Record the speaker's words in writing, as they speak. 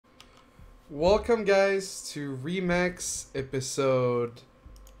Welcome, guys, to Remax episode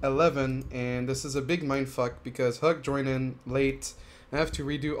 11, and this is a big mindfuck because HuK joined in late. I have to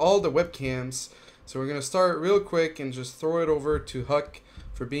redo all the webcams, so we're gonna start real quick and just throw it over to HuK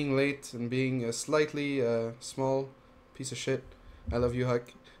for being late and being a slightly small piece of shit. I love you, HuK.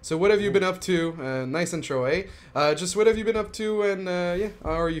 So what have you been up to? Nice intro, eh? Just what have you been up to, and yeah,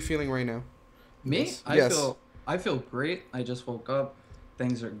 how are you feeling right now? Me? Yes. I feel great. I just woke up.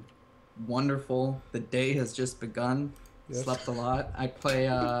 Things are wonderful. The day has just begun. Yes. Slept a lot. I play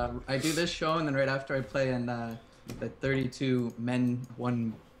I do this show, and then right after I play in the 32 men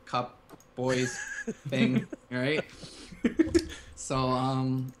 1 cup boys thing, right? So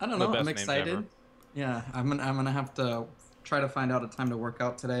I don't know. I'm excited. Yeah, I'm gonna have to try to find out a time to work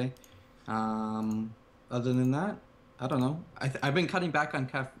out today. Other than that, I don't know. I've been cutting back on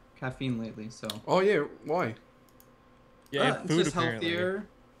caffeine lately, so. Oh yeah, why? Yeah, It's food just apparently. healthier.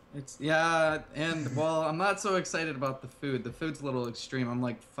 And well, I'm not so excited about the food. The food's a little extreme. I'm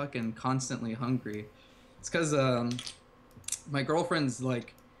like fucking constantly hungry. It's because my girlfriend's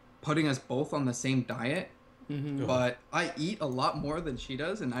like putting us both on the same diet, Mm-hmm. but I eat a lot more than she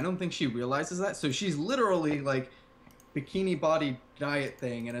does, and I don't think she realizes that. So she's literally like bikini body diet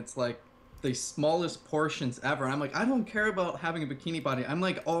thing, and it's like the smallest portions ever. I'm like, I don't care about having a bikini body. I'm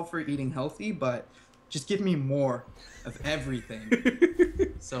like all for eating healthy, but just give me more of everything.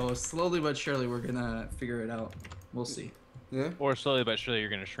 So slowly but surely we're gonna figure it out. We'll see. Yeah. Or slowly but surely you're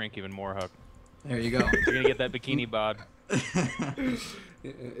gonna shrink even more, HuK. There you go. You're gonna get that bikini bod.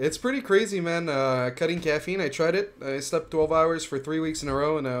 It's pretty crazy, man. Cutting caffeine. I tried it. I slept 12 hours for 3 weeks in a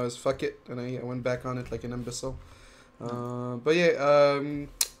row, and I was fuck it, and I went back on it like an imbecile. But yeah.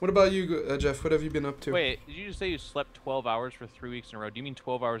 What about you, Jeff? What have you been up to? Wait, did you just say you slept 12 hours for 3 weeks in a row? Do you mean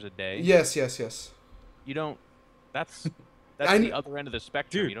 12 hours a day? Yes, yes, yes. You don't. That's I the kn- other end of the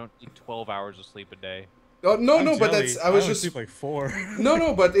spectrum. Dude. You don't need 12 hours of sleep a day. Oh no, I'm no, but jelly. that's I was only just sleep like 4.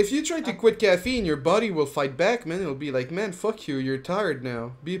 no, but if you try to quit caffeine, your body will fight back, man. It'll be like, man, fuck you. You're tired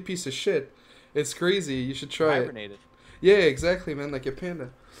now. Be a piece of shit. It's crazy. You should try it. Hibernated. Yeah, exactly, man. Like a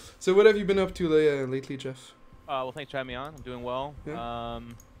panda. So what have you been up to lately, Jeff? Well, thanks for having me on. I'm doing well. Yeah.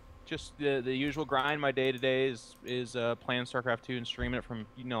 Just the usual grind. My day to day is playing StarCraft 2 and streaming it from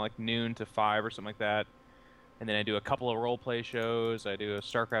like noon to 5 or something like that. And then I do a couple of role play shows. I do a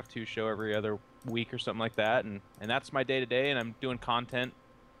StarCraft 2 show every other week or something like that. And that's my day to day. And I'm doing content.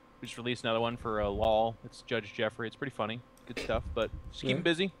 We just released another one for LOL. It's Judge Jeffrey. It's pretty funny, good stuff. But just keeping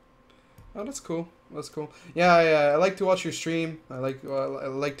busy. Oh, that's cool. That's cool. Yeah, I like to watch your stream. I like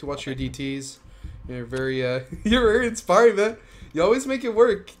to watch your DTs. You're very you're very inspiring, man. You always make it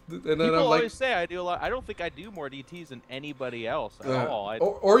work. And then People I'm like, always say I do a lot. I don't think I do more DTs than anybody else at all.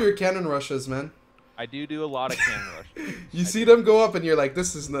 or your cannon rushes, man. I do a lot of cannon rush. You see them go up, and you're like,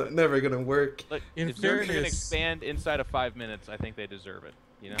 this is never gonna work. Look, In if they're gonna fairness- expand inside of 5 minutes, I think they deserve it.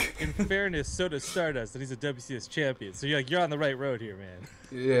 In fairness, so does Stardust, and he's a WCS champion. So you're on the right road here, man.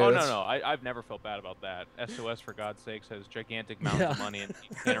 Yeah. Oh that's- no, I've never felt bad about that. SOS, for God's sakes, has gigantic amounts of money and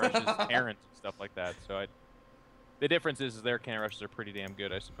cannon rushes parents and stuff like that. So the difference is their cannon rushes are pretty damn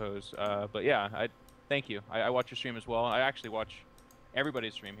good, I suppose. But yeah, thank you. I watch your stream as well. I actually watch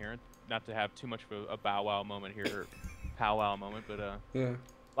everybody's stream here. Not to have too much of a bow wow moment here, or powwow moment, but Yeah.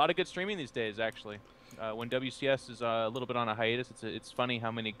 a lot of good streaming these days, actually. When WCS is a little bit on a hiatus, it's funny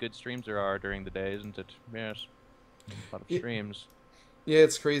how many good streams there are during the day, isn't it? Yes, a lot of streams. Yeah,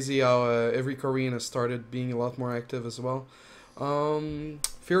 it's crazy how every Korean has started being a lot more active as well.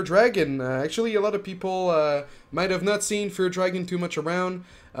 Feardragon. Actually, a lot of people might have not seen Feardragon too much around,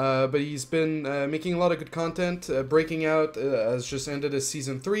 but he's been making a lot of good content. Breaking Out has just ended his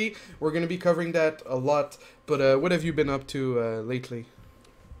season 3. We're going to be covering that a lot. But what have you been up to lately?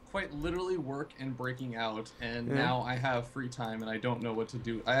 Quite literally work and breaking out, and Yeah. now I have free time and I don't know what to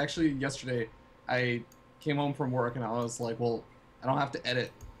do. I actually yesterday I came home from work and I was like, well, I don't have to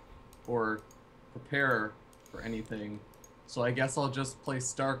edit or prepare for anything, so I guess I'll just play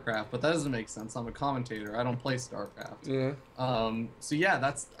StarCraft. But that doesn't make sense. I'm a commentator. I don't play StarCraft. Yeah. So yeah,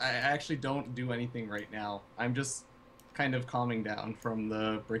 I actually don't do anything right now. I'm just kind of calming down from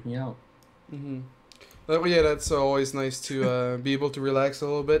the breaking out. Mm-hmm. But yeah, that's always nice to be able to relax a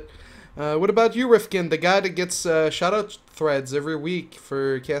little bit. What about you, Rifkin, the guy that gets shout-out threads every week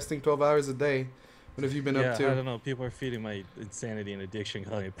for casting 12 hours a day? What have you been up to? I don't know. People are feeding my insanity and addiction,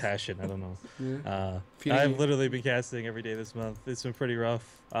 calling it passion. I don't know. Yeah. Feeding I've you. literally been casting every day this month. It's been pretty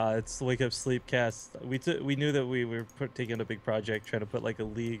rough. It's the wake up sleep cast. We knew that we were taking a big project, trying to put like a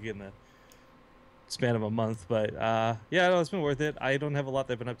league in the span of a month, but yeah, no, it's been worth it. I don't have a lot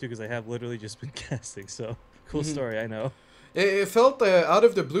that I've been up to because I have literally just been casting. So cool Mhm. story, I know. It felt out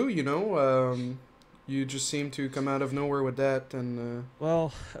of the blue, you know. You just seemed to come out of nowhere with that, and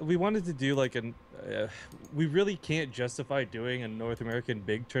Well, we wanted to do like an. We really can't justify doing a North American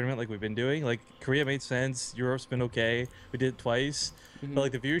big tournament like we've been doing. Like Korea made sense, Europe's been okay. We did it twice, mhm. but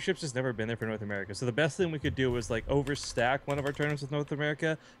like the viewership's just never been there for North America. So the best thing we could do was like overstack one of our tournaments with North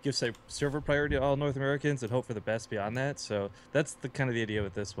America, give say server priority to all North Americans, and hope for the best beyond that. So that's the kind of the idea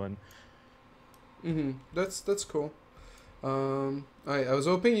with this one. That's cool. I was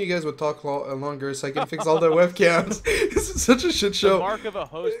hoping you guys would talk longer so I can fix all the webcams. This is such a shit The show. mark of a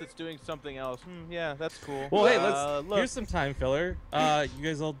host that's doing something else. Yeah, that's cool. Well, hey, Look, here's some time filler. You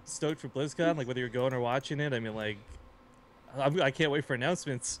guys all stoked for BlizzCon? Like whether you're going or watching it? I mean, like, I can't wait for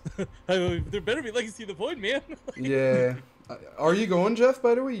announcements. I mean, there better be Legacy of the Void, man. Yeah. Are you going, Jeff?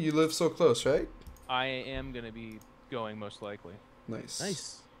 By the way, you live so close, right? I am gonna be going most likely. Nice.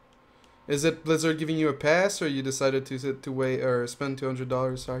 Nice. Is it Blizzard giving you a pass, or you decided to wait or spend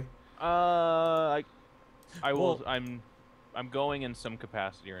 $200? Sorry. I will. Well- I'm going in some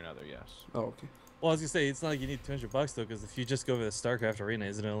capacity or another. Yes. Oh, okay. Well, I was gonna say it's not like you need $200 though, because if you just go to the StarCraft arena,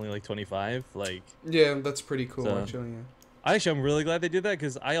 isn't it only like 25? Like, Yeah, that's pretty cool, So- actually. Yeah. actually, I'm really glad they did that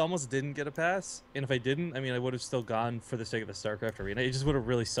because I almost didn't get a pass, and if I didn't, I mean, I would have still gone for the sake of the StarCraft arena. It just would have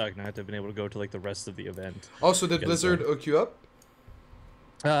really sucked not to have been able to go to like the rest of the event. Also, did Get it Blizzard done. hook you up?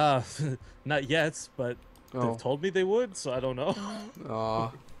 Not yet, but Oh. they've told me they would, so I don't know.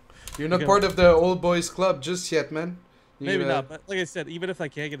 Aw. You're not Okay. part of the old boys club just yet, man. You Maybe gotta- not, but like I said, even if I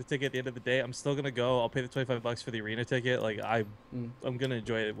can't get a ticket at the end of the day, I'm still gonna go. I'll pay the $25 for the arena ticket. Like I'm gonna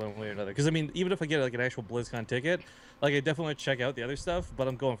enjoy it one way or another. Because I mean, even if I get like an actual BlizzCon ticket, like I definitely want to check out the other stuff. But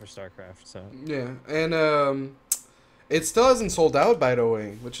I'm going for StarCraft. So Yeah, and it still hasn't sold out, by the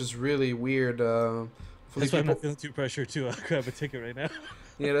way, which is really weird. Hopefully that's why I'm people- not feeling too pressure to grab a ticket right now.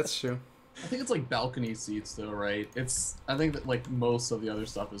 Yeah, that's true. I think it's like balcony seats though, right? I think that like most of the other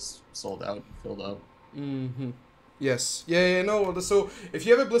stuff is sold out and filled up. Mm-hmm. Yes. Yeah, no. So if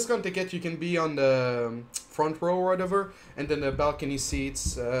you have a BlizzCon ticket, you can be on the front row or whatever, and then the balcony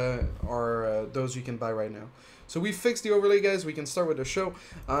seats are those you can buy right now. So we fixed the overlay, guys. We can start with the show.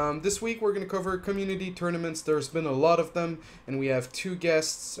 This week we're going to cover community tournaments. There's been a lot of them, and we have 2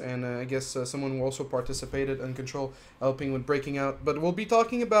 guests, and I guess someone who also participated, iNcontroL, helping with breaking out. But we'll be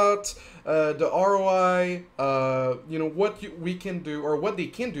talking about the ROI, you know, what we can do, or what they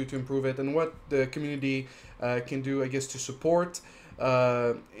can do to improve it, and what the community can do, I guess, to support.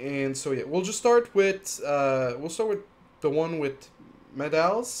 And so yeah, we'll just start with the one with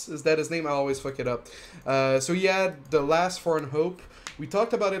Medals. Is that his name? I always fuck it up. So he had the last Foreign Hope. We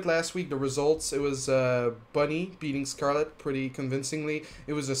talked about it last week, the results. It was Bunny beating Scarlet pretty convincingly.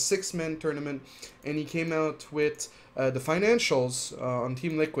 It was a 6-man tournament, and he came out with the financials on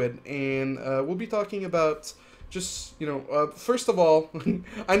Team Liquid, and we'll be talking about just, you know, first of all,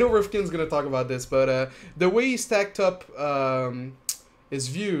 I know Rifkin's going to talk about this, but the way he stacked up his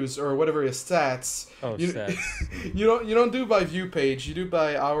views, or whatever his stats. Oh, you, stats. you don't do by view page, you do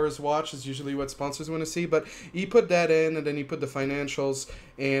by hours watched, is usually what sponsors want to see, but he put that in, and then he put the financials,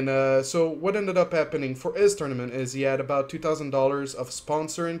 and so what ended up happening for his tournament is he had about $2,000 of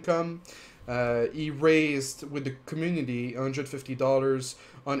sponsor income. He raised with the community $150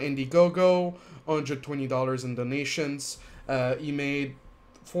 on Indiegogo, $120 in donations. He made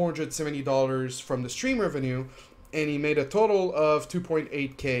 $470 from the stream revenue, and he made a total of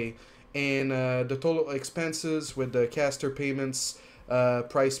 2.8K. And the total expenses with the caster payments,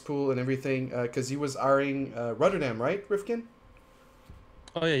 price pool, and everything, because he was hiring Rotterdam, right, Rifkin?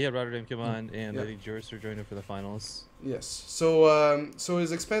 Oh yeah, Rotterdam came on, and Yeah. I think Jurster joined him for the finals. Yes. So so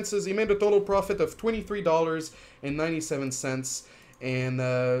his expenses, he made a total profit of $23.97. And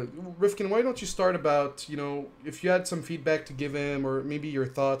Rifkin, why don't you start about, you know, if you had some feedback to give him, or maybe your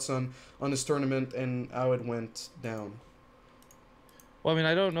thoughts on this tournament and how it went down. Well, I mean,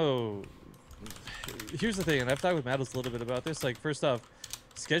 I don't know. Here's the thing, and I've talked with Maddles a little bit about this. Like, first off,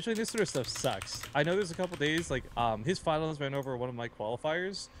 scheduling this sort of stuff sucks. I know there's a couple days, like, his finals ran over one of my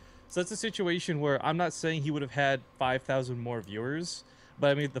qualifiers. So that's a situation where I'm not saying he would have had 5,000 more viewers, but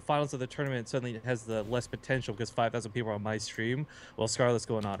I mean, the finals of the tournament suddenly has the less potential because 5,000 people are on my stream while Scarlet's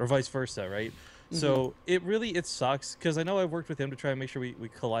going on, or vice versa, right? Mm-hmm. So it sucks, because I know I've worked with him to try and make sure we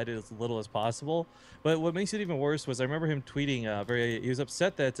collided as little as possible. But what makes it even worse was I remember him tweeting he was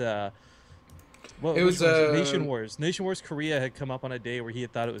upset that It was, Nation Wars. Nation Wars Korea had come up on a day where he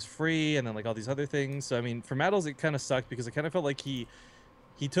had thought it was free, and then like all these other things. So I mean, for Maddles, it kind of sucked because I kind of felt like he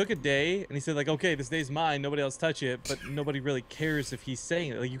took a day and he said like, okay, this day's mine, nobody else touch it, but nobody really cares if he's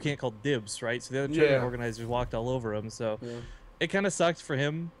saying it. Like, you can't call dibs, right? So the other tournament organizers walked all over him. So it kind of sucked for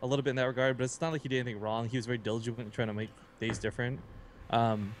him a little bit in that regard, but it's not like he did anything wrong. He was very diligent in trying to make days different.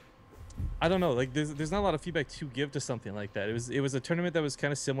 I don't know, like there's not a lot of feedback to give to something like that. It was a tournament that was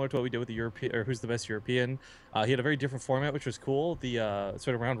kind of similar to what we did with the European, or who's the best European. He had a very different format, which was cool. The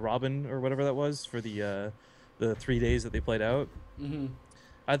sort of round robin or whatever that was for the 3 days that they played out. Mm-hmm.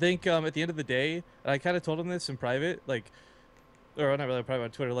 I think at the end of the day, and I kind of told him this in private, like, or not really private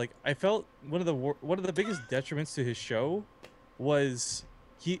on Twitter. Like, I felt one of the biggest detriments to his show was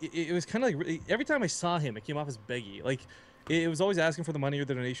it was kind of like every time I saw him, it came off as beggy. Like, it was always asking for the money or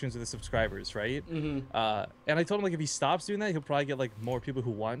the donations or the subscribers, right? Mm-hmm. And I told him, like, if he stops doing that, he'll probably get like more people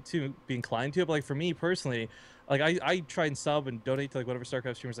who want to be inclined to it. But like for me personally, like I try and sub and donate to like whatever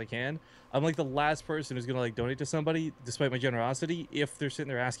StarCraft streamers I can. I'm like the last person who's gonna like donate to somebody despite my generosity if they're sitting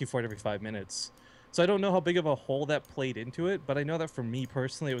there asking for it every 5 minutes. So I don't know how big of a hole that played into it, but I know that for me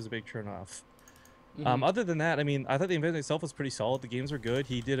personally, it was a big turnoff. Mm-hmm. Other than that, I mean, I thought the event itself was pretty solid. The games were good.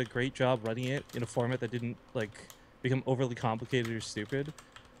 He did a great job running it in a format that didn't like become overly complicated or stupid.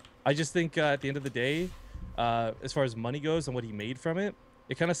 I just think at the end of the day, as far as money goes and what he made from it,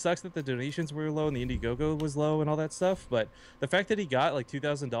 it kind of sucks that the donations were low and the Indiegogo was low and all that stuff. But the fact that he got like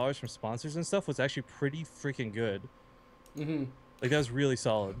 $2,000 from sponsors and stuff was actually pretty freaking good. Mm-hmm. Like, that was really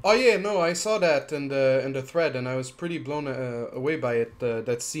solid. Oh yeah, no, I saw that in the thread, and I was pretty blown away by it.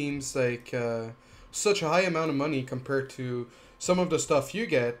 That seems like such a high amount of money compared to some of the stuff you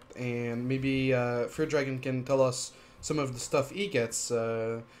get, and maybe Feardragon can tell us some of the stuff he gets.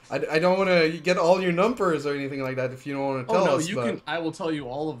 I don't want to get all your numbers or anything like that if you don't want to tell us. You can. I will tell you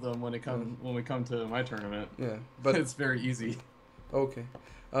all of them when we come to my tournament. Yeah, but it's very easy. Okay.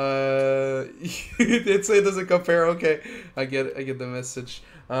 It doesn't compare. Okay, I get the message.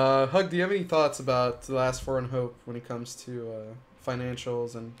 HuK, do you have any thoughts about the last four in HuK when it comes to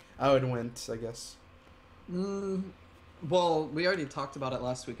financials and how it went? I guess. Well, we already talked about it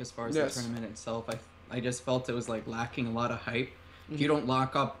last week as far as Yes. the tournament itself. I just felt it was like lacking a lot of hype. Mm-hmm. If you don't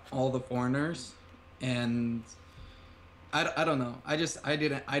lock up all the foreigners, and I don't know. I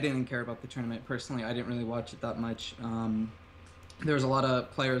didn't care about the tournament personally. I didn't really watch it that much. There was a lot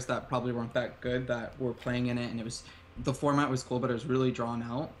of players that probably weren't that good that were playing in it, and the format was cool, but it was really drawn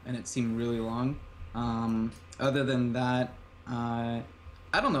out and it seemed really long. Other than that,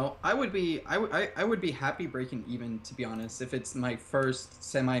 I don't know. I would be happy breaking even, to be honest. If it's my first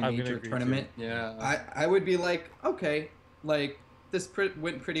semi-major tournament, Yeah. I would be like, okay, like this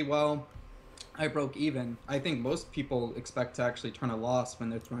went pretty well. I broke even. I think most people expect to actually turn a loss when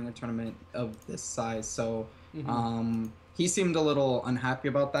they're throwing a tournament of this size. So, he seemed a little unhappy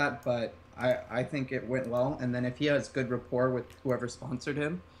about that, but I think it went well. And then if he has good rapport with whoever sponsored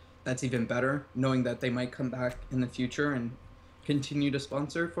him, that's even better, knowing that they might come back in the future and continue to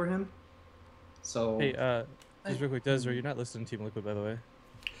sponsor for him. So Hey, just real quick, desRow, you're not listening to Team Liquid, by the way.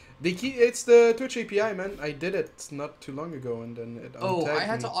 It's the Twitch API, man. I did it not too long ago, and then it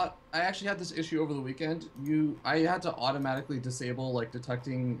untagged me. I actually had this issue over the weekend. I had to automatically disable like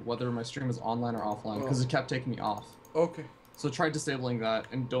detecting whether my stream was online or offline because it kept taking me off. Okay. So try disabling that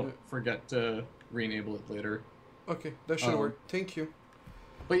and don't forget to re-enable it later. Okay, that should work. Thank you.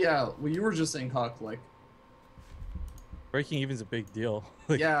 But yeah, what you were just saying, HuK, like Breaking even's a big deal.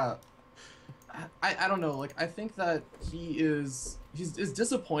 Like, yeah, I don't know. Like I think that he's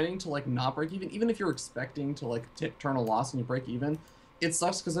disappointing to like not break even if you're expecting to like turn a loss and you break even. It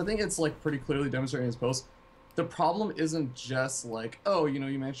sucks because I think it's like pretty clearly demonstrating in his post. The problem isn't just like, oh, you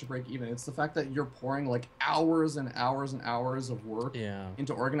managed to break even. It's the fact that you're pouring like hours and hours and hours of work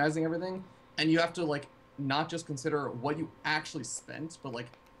into organizing everything, and you have to like not just consider what you actually spent, but like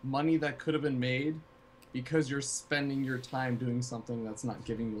money that could have been made because you're spending your time doing something that's not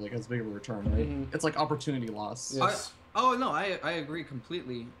giving you like as big of a return, right? It's like opportunity loss. Yes. I agree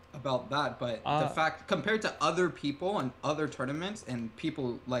completely about that, but the fact compared to other people and other tournaments and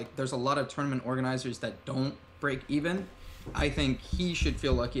people like there's a lot of tournament organizers that don't break even. I think he should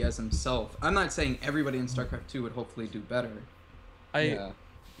feel lucky as himself. I'm not saying everybody in StarCraft 2 would hopefully do better. I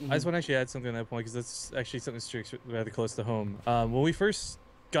just want to actually add something on that point because that's actually something that's rather close to home. When we first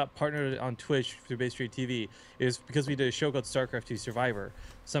got partnered on Twitch through Base Street TV, it was because we did a show called StarCraft 2 Survivor.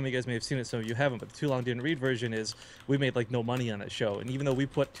 Some of you guys may have seen it, some of you haven't, but the Too Long Didn't Read version is we made like no money on that show, and even though we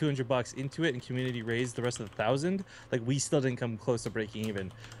put $200 into it and community raised the rest of the 1,000, like we still didn't come close to breaking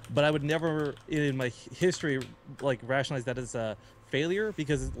even. But I would never in my history like rationalize that as a failure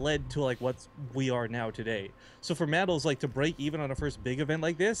because it led to like what we are now today. So for Mandels, like to break even on a first big event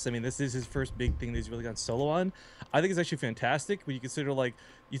like this, I mean this is his first big thing that he's really gone solo on. I think it's actually fantastic when you consider like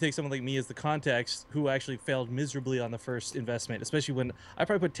you take someone like me as the context who actually failed miserably on the first investment, especially when I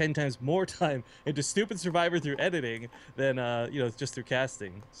probably put 10 times more time into stupid Survivor through editing than just through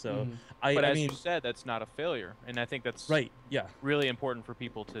casting. So But I as mean, you said, that's not a failure, and I think that's right, yeah, really important for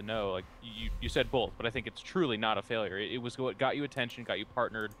people to know. Like you said both, but I think it's truly not a failure. It was what got you attention, got you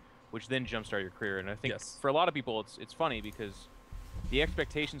partnered, which then jumpstarted your career. And I think Yes. for a lot of people, it's funny because the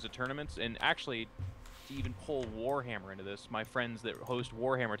expectations of tournaments, and actually to even pull Warhammer into this, my friends that host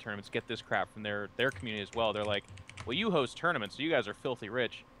Warhammer tournaments get this crap from their community as well. They're like, well, you host tournaments, so you guys are filthy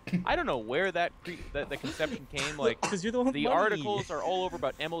rich. I don't know where that conception came. Like, because you're the one with the money. articles are all over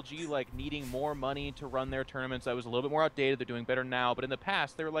about MLG like needing more money to run their tournaments. That was a little bit more outdated. They're doing better now, but in the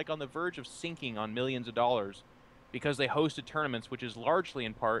past, they were like on the verge of sinking on millions of dollars because they hosted tournaments, which is largely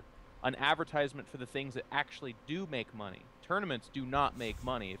in part an advertisement for the things that actually do make money. Tournaments do not make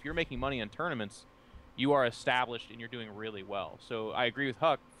money. If you're making money on tournaments, you are established and you're doing really well. So I agree with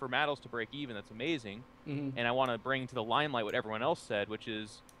HuK. For Maddles to break even, that's amazing. And I want to bring to the limelight what everyone else said, which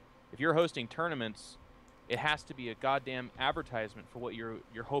is if you're hosting tournaments, it has to be a goddamn advertisement for what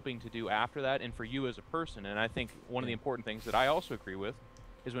you're hoping to do after that and for you as a person. And I think one of the important things that I also agree with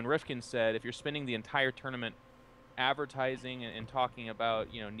is when Rifkin said if you're spending the entire tournament advertising and talking about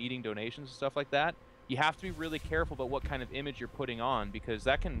needing donations and stuff like that, you have to be really careful about what kind of image you're putting on, because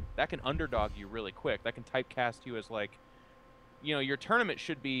that can underdog you really quick. That can typecast you as like, your tournament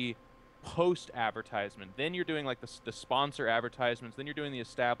should be post advertisement, then you're doing like the sponsor advertisements, then you're doing the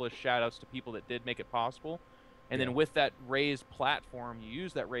established shout outs to people that did make it possible, and then with that raised platform, you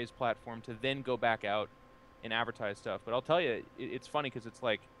use that raised platform to then go back out and advertise stuff. But I'll tell you, it's funny because it's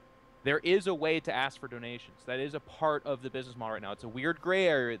like there is a way to ask for donations. That is a part of the business model right now. It's a weird gray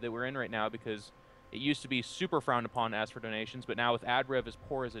area that we're in right now because it used to be super frowned upon to ask for donations, but now with ad rev as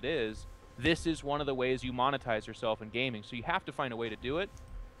poor as it is, this is one of the ways you monetize yourself in gaming. So you have to find a way to do it.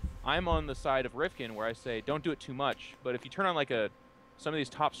 I'm on the side of Rifkin where I say don't do it too much, but if you turn on like some of these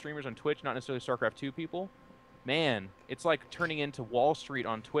top streamers on Twitch, not necessarily StarCraft 2 people, man, it's like turning into Wall Street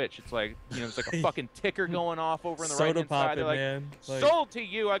on Twitch. It's like, it's like a fucking ticker going off over on the right hand side. They're like, man. sold to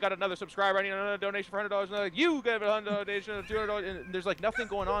you. I got another subscriber. I need another donation for $100. And they're like, you gave a donation of $200. And there's like nothing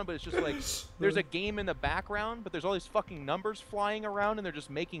going on, but it's just like there's a game in the background, but there's all these fucking numbers flying around, and they're just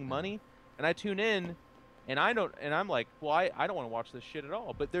making money. And I tune in, and I'm like, well, I don't want to watch this shit at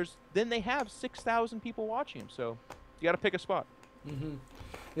all. But then they have 6,000 people watching them, so you got to pick a spot.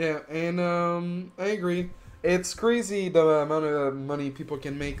 Yeah, and I agree. It's crazy the amount of money people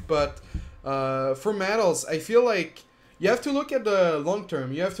can make, but for Maddles, I feel like you have to look at the long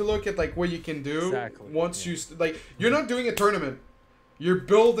term. You have to look at like what you can do once you you're not doing a tournament. You're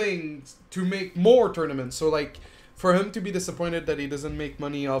building to make more tournaments. So like for him to be disappointed that he doesn't make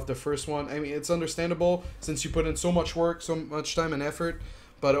money off the first one, I mean, it's understandable since you put in so much work, so much time and effort.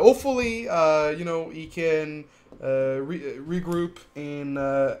 But hopefully, he can regroup and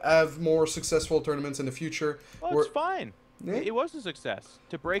have more successful tournaments in the future. Well, it's fine. Yeah. It was a success.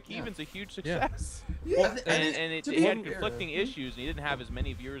 To break even's a huge success. Yeah. Well, and it had conflicting issues, and he didn't have as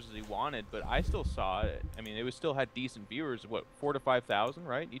many viewers as he wanted, but I still saw it. I mean, it still had decent viewers. What, 4,000 to 5,000,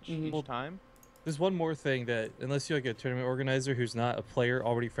 right? Each time. There's one more thing that, unless you're like a tournament organizer who's not a player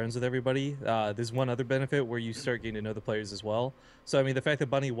already friends with everybody, there's one other benefit where you start getting to know the players as well. So, I mean, the fact that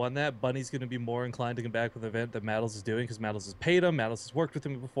Bunny won that, Bunny's going to be more inclined to come back with an event that Maddles is doing because Maddles has paid him, Maddles has worked with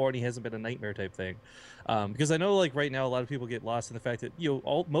him before, and he hasn't been a nightmare type thing. Because I know, like, right now, a lot of people get lost in the fact that,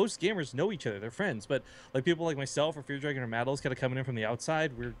 most gamers know each other, they're friends, but, like, people like myself or Feardragon or Maddles kind of coming in from the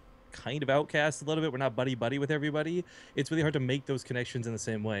outside, we're kind of outcast a little bit. We're not buddy with everybody. It's really hard to make those connections in the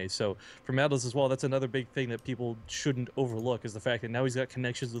same way. So for Maddles as well, that's another big thing that people shouldn't overlook, is the fact that now he's got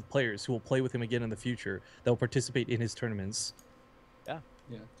connections with players who will play with him again in the future, that will participate in his tournaments. Yeah,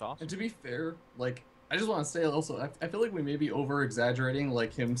 it's awesome. And to be fair, like, I just want to say also, I feel like we may be over exaggerating,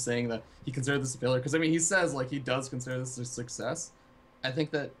 like him saying that he considered this a failure, because I mean, he says like he does consider this a success. I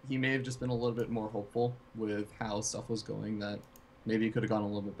think that he may have just been a little bit more hopeful with how stuff was going, that maybe it could have gone a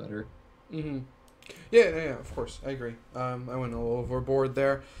little bit better. Yeah, of course. I agree. I went all overboard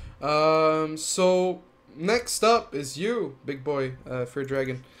there. So, next up is you, big boy,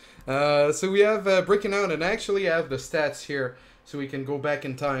 Feardragon. So we have breaking out, and actually I have the stats here, so we can go back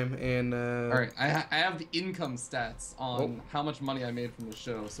in time and... Alright, I have the income stats on how much money I made from the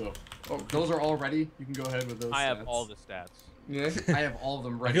show, so those are all ready. You can go ahead with those I stats. have all the stats. Yeah. I have all of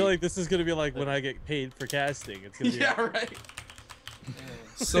them ready. I feel like this is going to be like when I get paid for casting. It's gonna be right.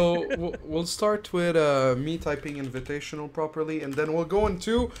 So we'll start with me typing invitational properly, and then we'll go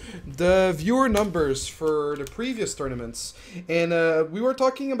into the viewer numbers for the previous tournaments. And we were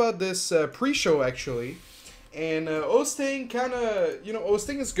talking about this pre-show actually, And hosting kind of,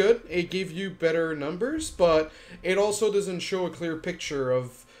 hosting is good. It gave you better numbers, but it also doesn't show a clear picture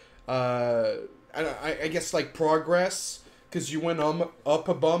of, I guess, like progress, because you went up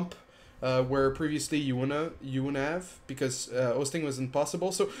a bump where previously you wouldn't have, because hosting was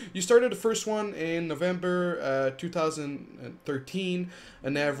impossible. So you started the first one in November 2013,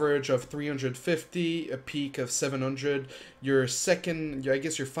 an average of 350, a peak of 700. Your second, I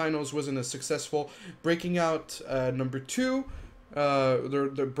guess your finals wasn't as successful. Breaking out number 2.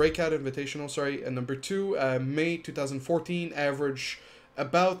 The breakout invitational, sorry, number 2, May 2014, average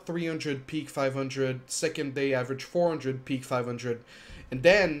about 300, peak 500. Second day, average 400, peak 500. And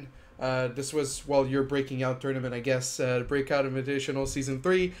then this was, well, your breaking out tournament, I guess. Breakout Invitational Season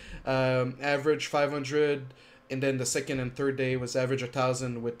 3, average 500, and then the second and third day was average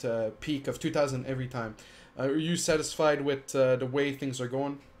 1,000 with a peak of 2,000 every time. Are you satisfied with the way things are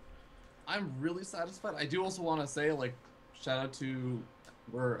going? I'm really satisfied. I do also want to say, like, shout out to,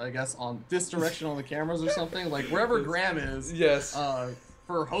 we're, I guess, on this direction on the cameras or something, like, wherever Graham is. Yes.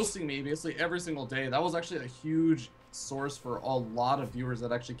 For hosting me basically every single day. That was actually a huge source for a lot of viewers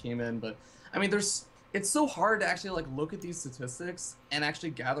that actually came in. But I mean, it's so hard to actually like look at these statistics and actually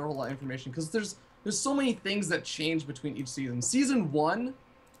gather a whole lot of information, because there's so many things that change between each season. Season 1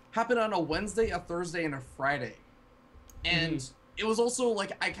 happened on a Wednesday, a Thursday, and a Friday, and it was also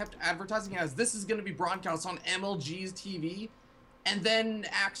like I kept advertising as this is going to be broadcast on MLG's TV, and then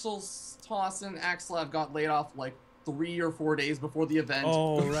Axel Toss and Axelav got laid off like 3 or 4 days before the event.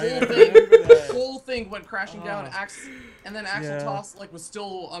 Oh, right. The whole thing went crashing down. And then Axel Toss like was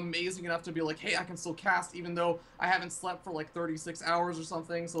still amazing enough to be like, hey, I can still cast even though I haven't slept for like 36 hours or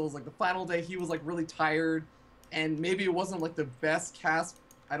something. So it was like the final day he was like really tired, and maybe it wasn't like the best cast.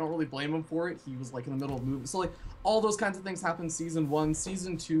 I don't really blame him for it. He was like in the middle of moving. So like all those kinds of things happened Season 1.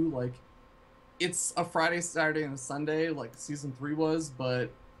 Season 2, like it's a Friday, Saturday, and a Sunday like Season 3 was, but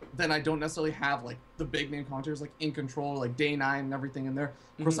then I don't necessarily have like the big name commentators like iNcontroL, like Day 9 and everything in there.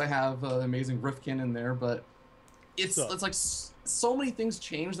 Of course I have amazing Rifkin in there, but it's like so many things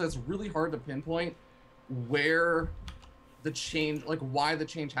change that's really hard to pinpoint where the change, like why the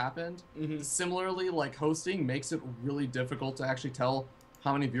change happened. Similarly, like hosting makes it really difficult to actually tell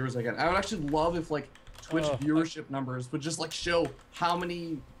how many viewers I get. I would actually love if like Twitch viewership numbers would just like show how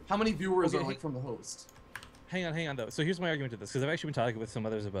many viewers are like from the host. Hang on though. So here's my argument to this, because I've actually been talking with some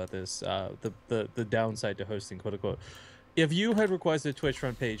others about this. The downside to hosting, quote unquote. If you had requested Twitch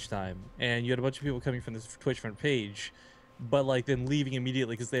front page time and you had a bunch of people coming from this Twitch front page, but like then leaving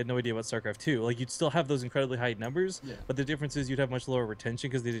immediately because they had no idea about StarCraft 2, like you'd still have those incredibly high numbers, but the difference is you'd have much lower retention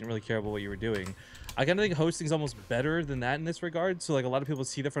because they didn't really care about what you were doing. I kind of think hosting's almost better than that in this regard. So like a lot of people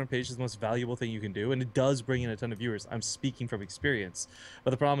see the front page as the most valuable thing you can do, and it does bring in a ton of viewers. I'm speaking from experience,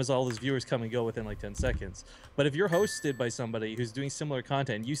 but the problem is all those viewers come and go within like 10 seconds. But if you're hosted by somebody who's doing similar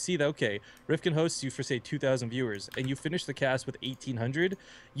content, you see that, okay, Rifkin hosts you for say 2,000 viewers, and you finish the cast with 1,800,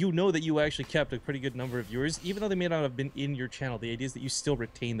 you know that you actually kept a pretty good number of viewers, even though they may not have been in your channel. The idea is that you still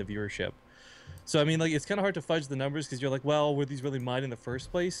retain the viewership. So I mean, like, it's kind of hard to fudge the numbers because you're like, well, were these really mine in the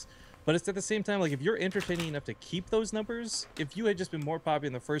first place? But it's at the same time, like, if you're entertaining enough to keep those numbers, if you had just been more popular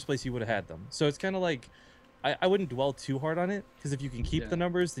in the first place, you would have had them. So it's kind of like, I wouldn't dwell too hard on it, because if you can keep the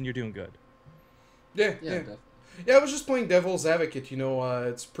numbers, then you're doing good. Yeah, I was just playing devil's advocate,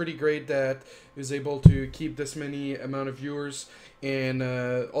 it's pretty great that he was able to keep this many amount of viewers, and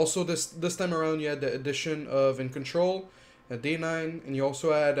also this time around you had the addition of iNcontroL, Day 9, and you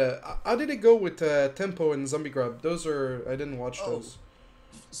also had, how did it go with Tempo and Zombie Grub? Those are, I didn't watch those.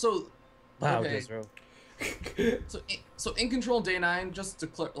 So, wow, okay. desRow. So iNcontroL Day 9, just to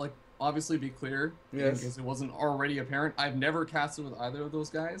obviously be clear, in case it wasn't already apparent, I've never casted with either of those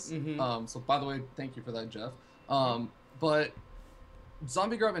guys. So by the way, thank you for that, Jeff. But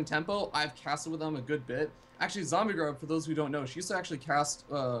Zombie Grub and Tempo, I've casted with them a good bit. Actually, Zombie Grub, for those who don't know, she used to actually cast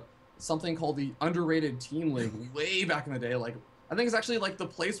something called the Underrated Team League way back in the day. Like, I think it's actually like the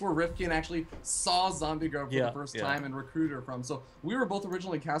place where Rifkin actually saw Zombie Grub for the first time and recruited her from. So we were both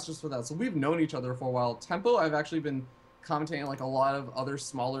originally casters for that. So we've known each other for a while. Tempo, I've actually been commentating like a lot of other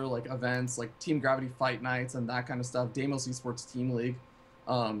smaller like events, like Team Gravity Fight Nights and that kind of stuff. Deimos Esports Team League.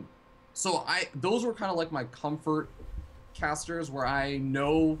 So those were kind of like my comfort casters, where I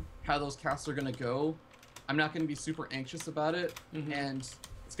know how those casts are gonna go. I'm not gonna be super anxious about it, and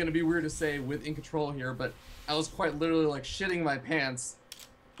it's gonna be weird to say with iNcontroL here, but I was quite literally like shitting my pants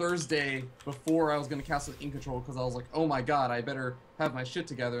Thursday before I was gonna cast with iNcontroL, because I was like, oh my god, I better have my shit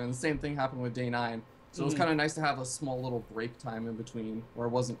together. And the same thing happened with Day 9. So it was kind of nice to have a small little break time in between where I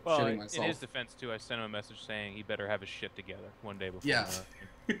wasn't Well, shitting in myself. his defense too, I sent him a message saying he better have his shit together one day before. Yeah.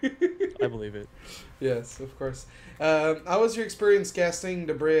 I believe it. Yes, of course. How was your experience casting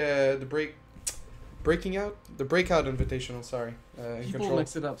the breakout invitational? Sorry, People Control.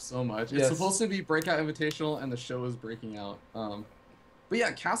 mix it up so much. Yes. It's supposed to be Breakout Invitational, and the show is breaking out. But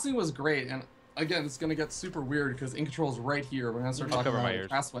yeah, casting was great, and again, it's gonna get super weird because iNcontroL is right here. We're gonna start I'll talking cover about my how the ears.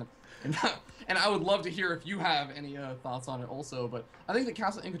 cast went, and I would love to hear if you have any thoughts on it also. But I think the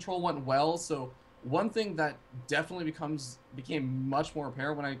cast of iNcontroL went well. So one thing that definitely became much more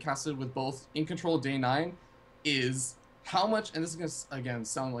apparent when I casted with both iNcontroL Day 9 is how much, and this is gonna again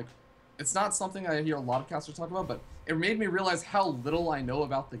sound like it's not something I hear a lot of casters talk about, but it made me realize how little I know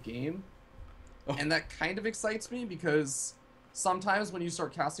about the game. Oh. And that kind of excites me because sometimes when you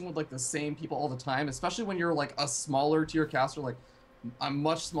start casting with like the same people all the time, especially when you're like a smaller tier caster, like I'm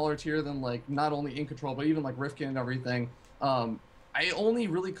much smaller tier than like not only iNcontroL but even like Rifkin and everything. I only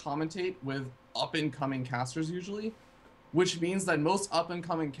really commentate with up and coming casters usually, which means that most up and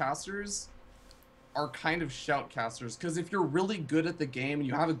coming casters are kind of shout casters, because if you're really good at the game and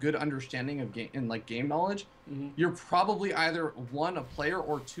you have a good understanding of game and like game knowledge, you're probably either one, a player,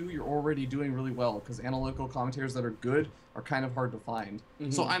 or two, you're already doing really well, because analytical commentators that are good are kind of hard to find.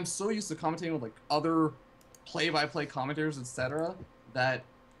 So I'm so used to commentating with like other play-by-play commentators, etc., that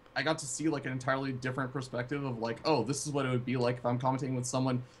I got to see like an entirely different perspective of like, oh, this is what it would be like if I'm commentating with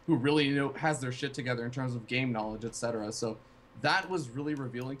someone who really has their shit together in terms of game knowledge, etc. So that was really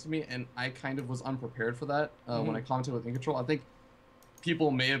revealing to me, and I kind of was unprepared for that when I commented with iNcontroL. I think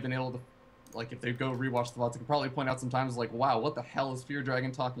people may have been able to, like, if they go rewatch the VODs, they can probably point out sometimes, like, wow, what the hell is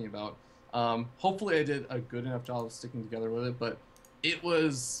Feardragon talking about? Hopefully I did a good enough job of sticking together with it, but it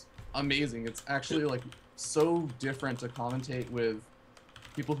was amazing. It's actually, like, so different to commentate with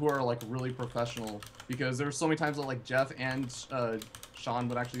people who are, like, really professional, because there were so many times that, like, Jeff and Sean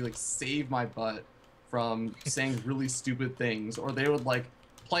would actually, like, save my butt from saying really stupid things, or they would like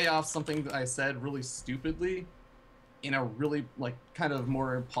play off something that I said really stupidly in a really like kind of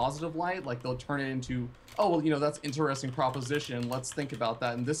more positive light. Like they'll turn it into, oh, well, you know, that's interesting proposition, let's think about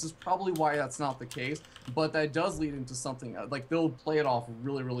that, and this is probably why that's not the case, but that does lead into something. Like they'll play it off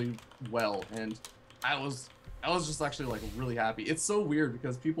really, really well, and I was just actually like really happy. It's so weird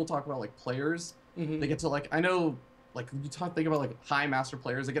because people talk about like players, they get to like, I know, like you think about like high master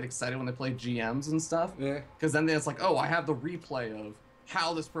players, they get excited when they play GMs and stuff. Yeah. Because then it's like, oh, I have the replay of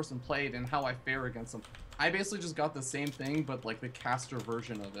how this person played and how I fare against them. I basically just got the same thing, but like the caster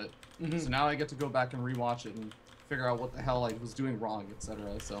version of it. So now I get to go back and rewatch it and figure out what the hell I was doing wrong,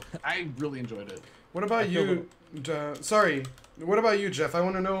 etc. So I really enjoyed it. What about you? Sorry. What about you, Jeff? I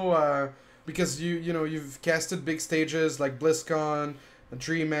want to know because you know you've casted big stages like BlizzCon,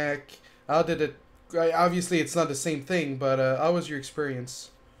 DreamHack. How did it? Obviously, it's not the same thing, but how was your experience?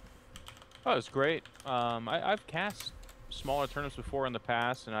 Oh, it was great. I've cast smaller tournaments before in the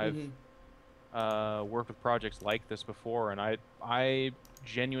past, and I've worked with projects like this before, and I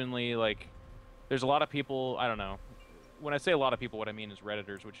genuinely, like, there's a lot of people, I don't know. When I say a lot of people, what I mean is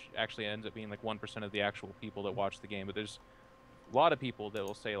Redditors, which actually ends up being like 1% of the actual people that watch the game, but there's a lot of people that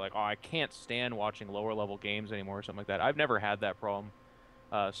will say like, oh, I can't stand watching lower level games anymore or something like that. I've never had that problem.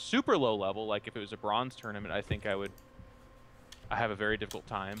 Super low level, like if it was a bronze tournament, I think I have a very difficult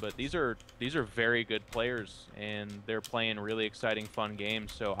time. But these are very good players, and they're playing really exciting, fun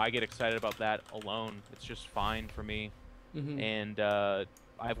games. So I get excited about that alone. It's just fine for me. And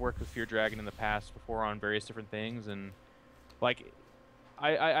I've worked with Feardragon in the past before on various different things, and like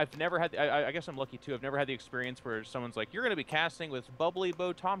I've never had. I guess I'm lucky too. I've never had the experience where someone's like, "You're going to be casting with Bubbly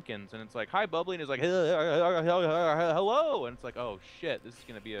Bo Tompkins," and it's like, "Hi, Bubbly," and he's like, "Hello," and it's like, "Oh shit, this is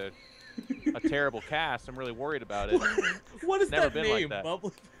going to be a terrible cast. I'm really worried about it." What is Never that been name? like that.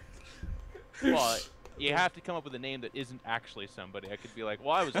 Bubbly? Well, you have to come up with a name that isn't actually somebody. I could be like,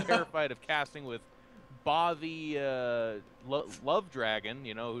 "Well, I was terrified of casting with Bothy Love Dragon,"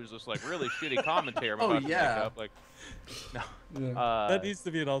 you know, who's just like really shitty commentator. I'm about to make up. Like, no. Yeah. That needs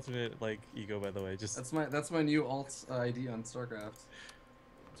to be an alternate like ego, by the way. Just That's my new alt ID on StarCraft.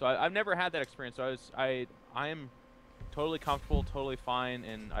 So I've never had that experience. So I am totally comfortable, totally fine,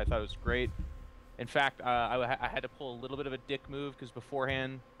 and I thought it was great. In fact, I had to pull a little bit of a dick move because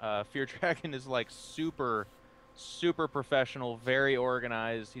beforehand, Feardragon is like super professional, very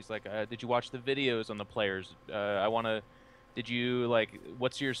organized. He's like, did you watch the videos on the players? Did you like,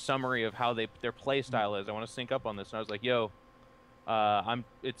 what's your summary of how their play style is? I want to sync up on this. And I was like, yo,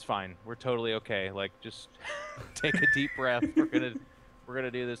 it's fine. We're totally okay. Like, just take a deep breath. We're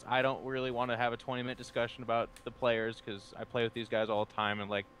gonna do this. I don't really want to have a 20-minute discussion about the players because I play with these guys all the time, and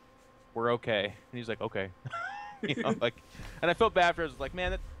like, we're okay. And he's like, okay. Like, and I felt bad after. I was like,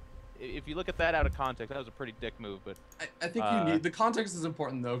 man, if you look at that out of context, that was a pretty dick move. But I think you need the context is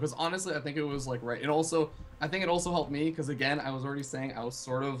important though, because honestly, I think it was like right. I think it also helped me because again, I was already saying I was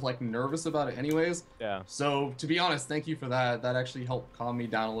sort of like nervous about it anyways. yeah. So to be honest, thank you for that. That actually helped calm me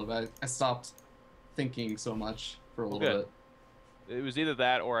down a little bit. I stopped thinking so much for a little bit. It was either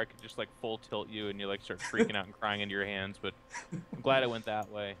that or I could just like full tilt you and you like start freaking out and crying into your hands. But I'm glad it went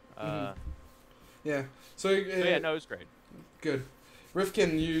that way. Yeah. So yeah, no, it was great. Good.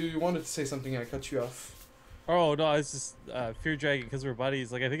 Rifkin, you wanted to say something. I cut you off. Oh no, it's just Feardragon because we're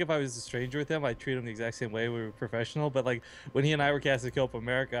buddies. Like I think if I was a stranger with him, I'd treat him the exact same way. We were professional, but like when he and I were casting Copa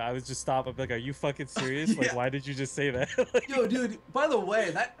America, I was just stop. I'd be like, "Are you fucking serious? Yeah. Like, why did you just say that?" Like, Yo, dude. By the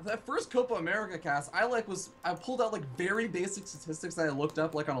way, that first Copa America cast, I pulled out like very basic statistics that I looked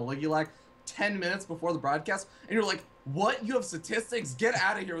up like on a Liggy Lag 10 minutes before the broadcast, and you're like, "What? You have statistics? Get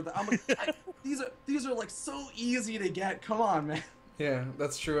out of here with that!" I'm like, these are like so easy to get. Come on, man. Yeah,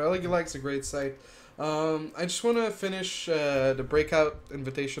 that's true. Liggy Lag's a great site. I just want to finish the Breakout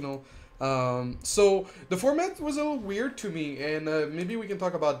Invitational. So the format was a little weird to me, and maybe we can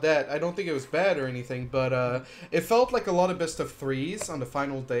talk about that. I don't think it was bad or anything, but it felt like a lot of best of threes on the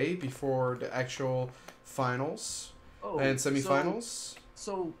final day before the actual finals and semifinals.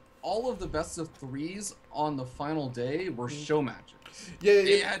 So all of the best of threes on the final day were show matches. Yeah,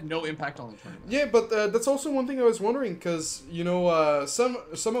 it had no impact on the tournament. Yeah, but that's also one thing I was wondering because some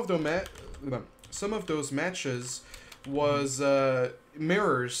of those matches was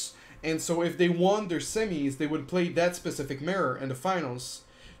mirrors, and so if they won their semis, they would play that specific mirror in the finals.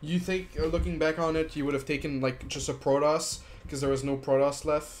 You think, looking back on it, you would have taken like just a Protoss because there was no Protoss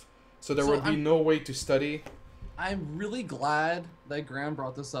left, so there would be no way to study. I'm really glad that Graham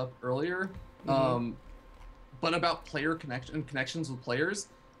brought this up earlier. But about player connections with players,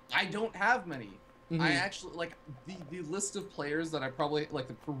 I don't have many. I actually like the list of players that I probably like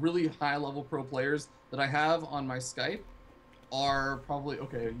the really high level pro players that I have on my Skype are probably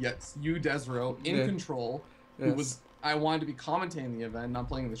yes, you desRow, iNcontroL, who was I wanted to be commentating the event, not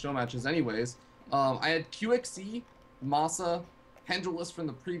playing the show matches anyways. I had QXC, Masa, Pendulous from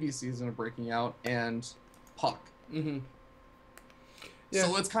the previous season of Breaking Out, and HuK. Yeah.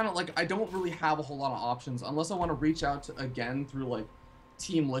 So it's kind of like I don't really have a whole lot of options unless I want to reach out to, again through like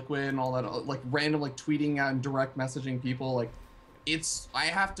Team Liquid and all that, like random like tweeting out and direct messaging people. Like I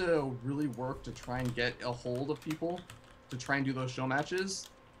have to really work to try and get a hold of people to try and do those show matches.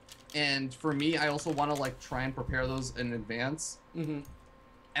 And for me, I also want to like try and prepare those in advance. And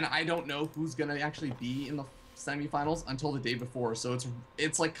I don't know who's gonna actually be in the semifinals until the day before. So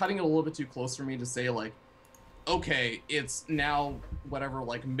it's like cutting it a little bit too close for me to say like, okay, it's now whatever,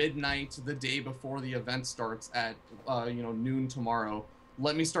 like midnight the day before the event starts at noon tomorrow.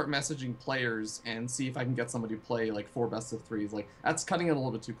 Let me start messaging players and see if I can get somebody to play like 4 best of 3s. Like that's cutting it a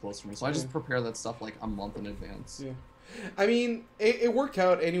little bit too close for me. So I just prepare that stuff like a month in advance. Yeah. I mean, it worked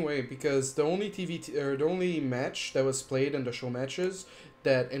out anyway because the only the only match that was played in the show matches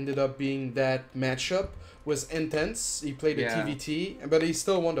that ended up being that matchup was Intense. He played a TVT, but he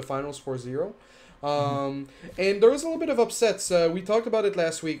still won the finals 4-0. And there was a little bit of upsets. We talked about it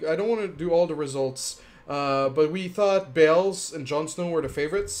last week. I don't want to do all the results, but we thought Bales and Jon Snow were the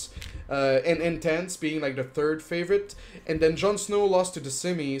favorites, and Intense being like the third favorite. And then Jon Snow lost to the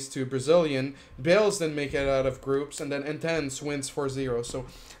semis to Brazilian. Bales didn't make it out of groups, and then Intense wins 4-0. So,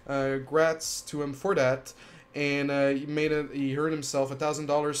 grats to him for that. And he earned himself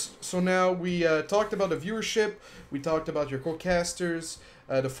 $1,000. So now we talked about the viewership. We talked about your co-casters.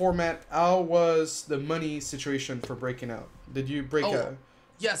 The format. How was the money situation for Breaking Out? Did you break out?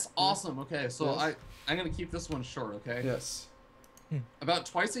 Yes, awesome. Okay, so I'm gonna keep this one short. Okay. Yes. About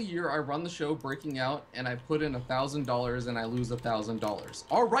twice a year, I run the show Breaking Out, and I put in $1,000, and I lose $1,000.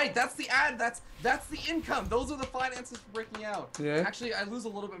 All right, that's the ad. That's the income. Those are the finances for Breaking Out. Yeah. Actually, I lose a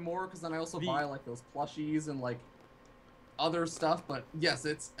little bit more because then I also buy like those plushies and like other stuff. But yes,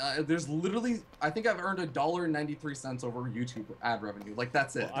 it's there's literally I think I've earned $1.93 over YouTube ad revenue. Like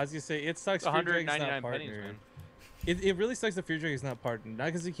that's it. Well, I was gonna say it sucks. 199 pennies, man. It really sucks that Feardragon is not partnered. Not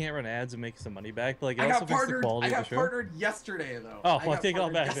because he can't run ads and make some money back, but like it I also got affects the quality of the show. partnered yesterday though. Oh, well, take it all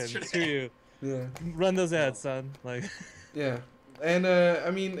back then. Screw you. Yeah. Run those ads, son. Like. Yeah. And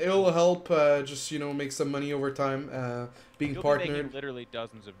I mean, it'll help just make some money over time. Being You'll partnered. be making literally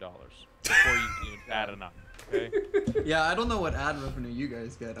dozens of dollars before you even add enough. Okay. Yeah, I don't know what ad revenue you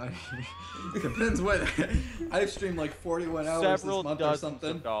guys get. Depends what. I've streamed like 41 hours Several this month or dozens something.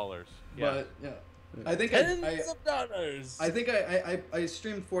 of dollars. Yeah. But yeah. I think Tens of dollars. I think I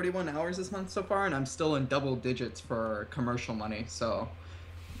streamed 41 hours this month so far, and I'm still in double digits for commercial money. So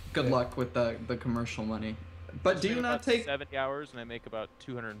Good Yeah. luck with the commercial money. But do you Spend not about take? 70 hours and I make about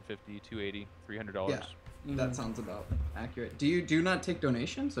 250, 280, $300. Yeah, that sounds about accurate. Do you not take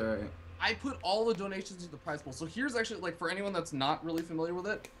donations or? I put all the donations into the prize pool. So here's actually, like, for anyone that's not really familiar with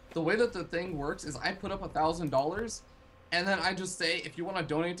it, the way that the thing works is I put up $1,000, and then I just say, if you want to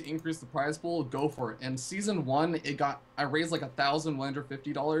donate to increase the prize pool, go for it. And season 1, I raised like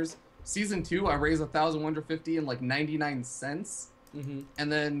 $1,150. Season 2, I raised $1,150 and like 99 cents. And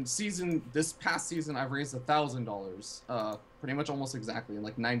then this past season, I raised $1,000, pretty much almost exactly, in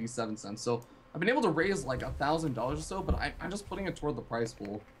like 97 cents. So I've been able to raise like $1,000 or so, but I'm just putting it toward the prize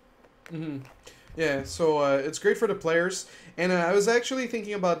pool. Yeah, so it's great for the players. And I was actually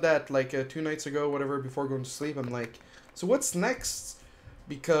thinking about that like 2 nights ago, whatever, before going to sleep. I'm like, so what's next?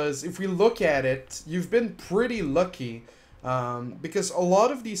 Because if we look at it, you've been pretty lucky. Because a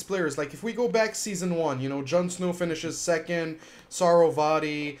lot of these players, like if we go back season 1, you know, Jon Snow finishes second,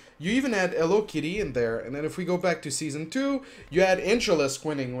 Sarovati, you even had Hello Kitty in there. And then if we go back to season 2, you had Angelus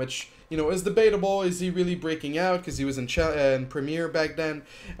winning, which, you know, is debatable. Is he really breaking out? Because he was in Premiere back then.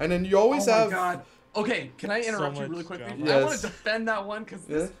 And then you always have... Oh my god. Okay, can I interrupt you much really quickly? drama. Yes. I want to defend that one because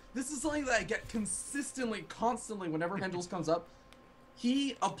Yeah. this is something that I get consistently, constantly whenever Hendrils comes up.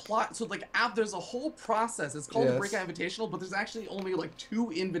 He applied, so like there's a whole process. It's called the Yes. Breakout Invitational, but there's actually only like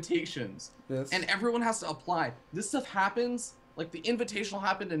 2 invitations. Yes. And everyone has to apply. This stuff happens, like the invitational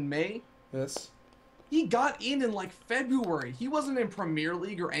happened in May. Yes. He got in like February. He wasn't in Premier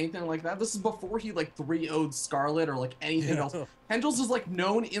League or anything like that. This is before he like 3-0'd Scarlet or like anything else. Hendrils is like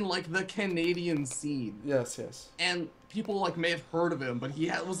known in like the Canadian scene. Yes, yes. And people like may have heard of him, but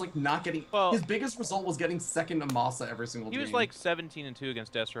was like not getting. Well- his biggest result was getting second to Massa every single He game. was like 17-2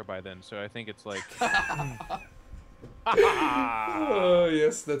 against desRow by then, so I think it's like. Oh,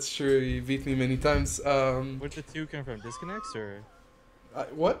 yes, that's true. He beat me many times. Where'd the 2 come from? Disconnects or?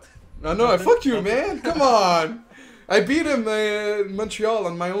 What? No, fuck you, man. Come on. I beat him in Montreal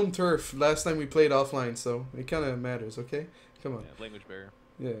on my own turf last time we played offline, so it kind of matters, okay? Come on. Yeah, language barrier.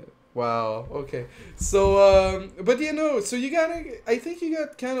 Yeah. Wow. Okay. So, but you know, so I think you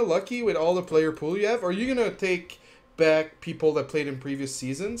got kind of lucky with all the player pool you have. Are you gonna take back people that played in previous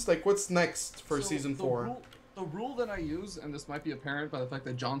seasons? Like, what's next for So season the 4? The rule that I use, and this might be apparent by the fact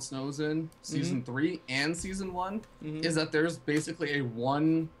that Jon Snow's in season 3 and season 1, is that there's basically a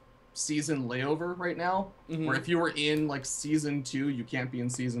 1 season layover right now, where if you were in like season 2, you can't be in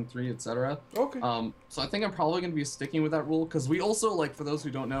season 3, etc. Okay. So I think I'm probably going to be sticking with that rule, because we also, like, for those who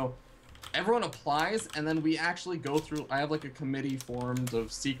don't know, everyone applies, and then we actually go through, I have like a committee formed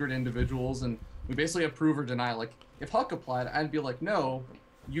of secret individuals, and we basically approve or deny. Like, if HuK applied, I'd be like, no,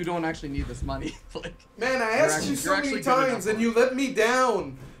 you don't actually need this money. Like, Man, I asked you so many times and you let me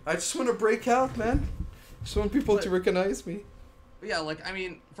down. I just want to break out, man. Just want people to recognize me. But yeah, like, I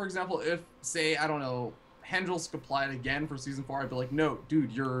mean, for example, if, say, I don't know, Hendrils applied again for season 4, I'd be like, no,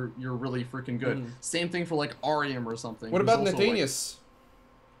 dude, you're really freaking good. Same thing for, like, Arium or something. What who's about also, like- Nathanius?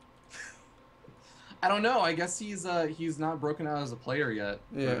 I don't know. I guess he's not broken out as a player yet.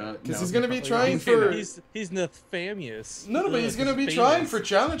 Yeah, because no, he's gonna be probably trying not. for. He's Nathamius. No, but he's gonna be Famous. trying for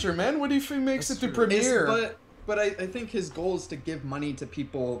Challenger, man. What if he makes That's it to true. Premier? But I think his goal is to give money to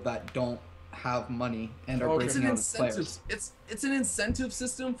people that don't have money and are Okay. It's breaking an out as incentive. players. It's an incentive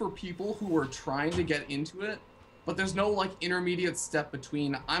system for people who are trying to get into it, but there's no like intermediate step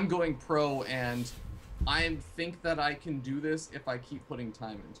between I'm going pro and I think that I can do this if I keep putting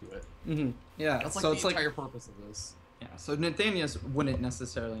time into it. Mm-hmm. Yeah, That's like so the it's like entire purpose of this. yeah. So Nathanius wouldn't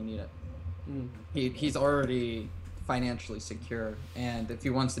necessarily need it. He's already financially secure, and if he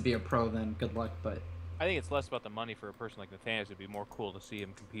wants to be a pro, then good luck. But I think it's less about the money for a person like Nathanius. It'd be more cool to see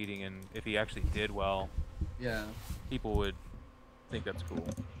him competing, and if he actually did well, Yeah. people would think that's cool.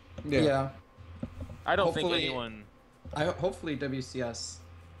 Yeah. I don't think Hopefully- anyone. hopefully WCS.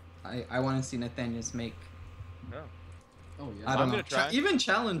 I want to see Nathanius make. No. Oh yeah. I I'm don't know. gonna try. Even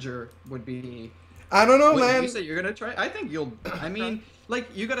Challenger would be. I don't know, Wait, man. you say you're gonna try? I think you'll. I mean,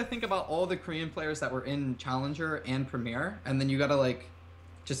 like you got to think about all the Korean players that were in Challenger and Premier, and then you got to like,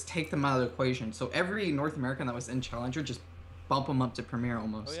 just take them out of the equation. So every North American that was in Challenger, just bump them up to Premier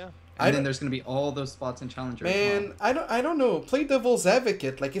almost. Oh yeah. And then there's gonna be all those spots in Challenger. as Man, well. I don't know. Play devil's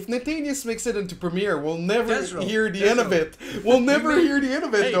advocate. Like if Nathanius makes it into Premier, we'll never desRow. hear the end of it. We'll never hear the end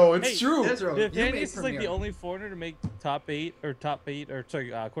of it, though. It's true. desRow, you made Nathanius is like the Premier. only foreigner to make top 8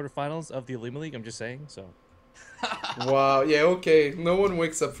 quarterfinals of the Elite League. I'm just saying. So Wow. Yeah. Okay. No one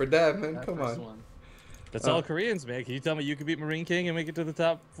wakes up for that, man. That Come first on. one. that's all Koreans make. Can you tell me you could beat Marine King and make it to the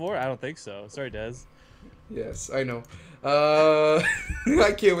top 4? I don't think so. Sorry, Des. Yes, I know.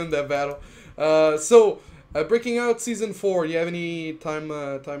 I can't win that battle. So Breaking Out Season 4, do you have any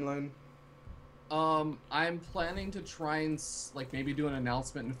timeline? I'm planning to try and like maybe do an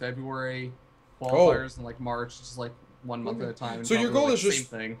announcement in February, qualifiers in like March, just like 1 month at a time. And So your probably, goal like, is just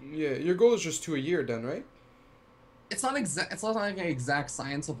same thing. Yeah, your goal is just 2 a year then, right? It's not exact. It's not like an exact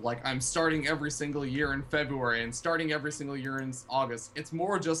science of like I'm starting every single year in February and starting every single year in August. It's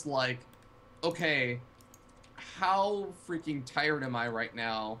more just like, okay, how freaking tired am I right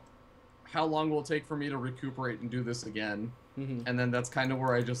now? How long will it take for me to recuperate and do this again? And then that's kind of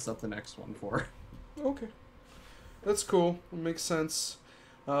where I just set the next one for. Okay, that's cool. It makes sense.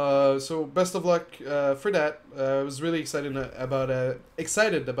 So best of luck for that. I was really excited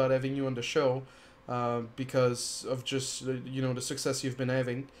about having you on the show because of just the success you've been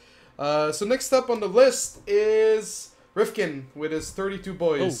having. So next up on the list is Rifkin with his 32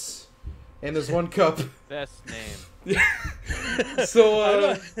 boys and his 1 cup. Best name.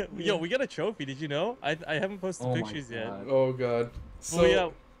 So yo, we got a trophy. Did you know? I haven't posted Oh my pictures yet. God. oh god. So Well, yeah,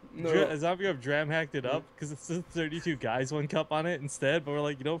 no. Zombie of Dram hacked it up because it's the 32 guys 1 cup on it instead. But we're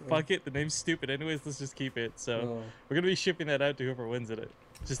like, fuck it. The name's stupid anyways. Let's just keep it. So we're gonna be shipping that out to whoever wins it.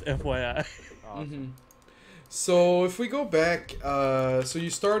 Just FYI. Awesome. So if we go back, so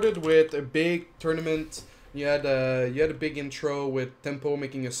you started with a big tournament. You had a big intro with Tempo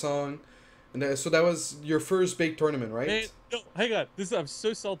making a song, and so that was your first big tournament, right? Hey, no, hang on. I'm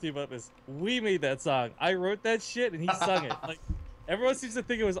so salty about this. We made that song. I wrote that shit and he sung it. Like everyone seems to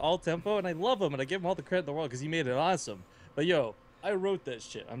think it was all Tempo, and I love him and I give him all the credit in the world because he made it awesome. But yo, I wrote that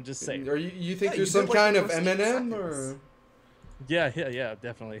shit. I'm just saying. Or you think Yeah, you're you some did, like, kind the of first 8 Eminem or? seconds. Yeah,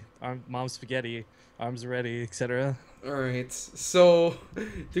 definitely. Mom's spaghetti, arms ready, etc. All right. So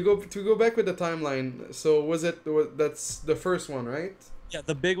to go back with the timeline. So that's the first one, right? Yeah,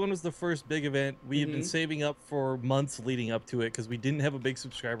 the big one was the first big event. We had been saving up for months leading up to it because we didn't have a big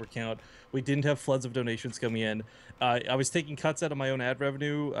subscriber count. We didn't have floods of donations coming in. I was taking cuts out of my own ad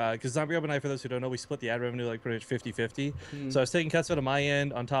revenue because Zombie and I, for those who don't know, we split the ad revenue like pretty much 50-50. So I was taking cuts out of my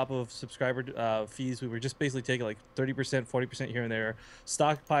end on top of subscriber fees. We were just basically taking like 30%, 40% here and there,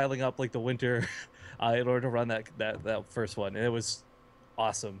 stockpiling up like the winter in order to run that first one. And it was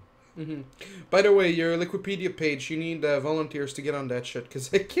awesome. By the way, your Liquipedia page, you need volunteers to get on that shit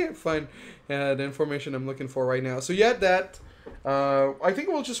because I can't find the information I'm looking for right now. So you had that. I think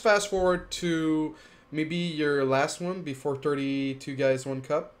we'll just fast forward to maybe your last one before 32 guys 1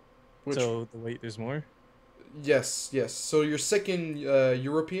 cup. So wait, there's more? Yes. So your second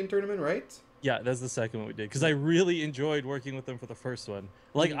European tournament, right? Yeah, that's the second one we did because I really enjoyed working with them for the first one.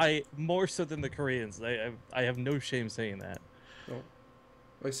 Like I more so than the Koreans. I have no shame saying that. Oh,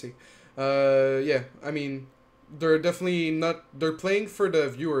 I see. Yeah, I mean, they're definitely not. They're playing for the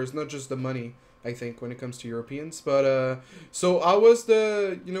viewers, not just the money. I think when it comes to Europeans, but so how was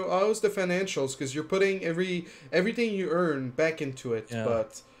the financials? Because you're putting everything you earn back into it,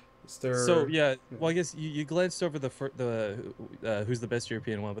 but. So well, I guess you glanced over the who's the best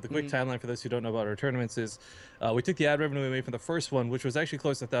European one, but the quick timeline for those who don't know about our tournaments is we took the ad revenue we made from the first one, which was actually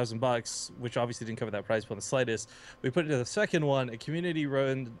close to $1,000, which obviously didn't cover that price point the slightest. We put it into the second one, a community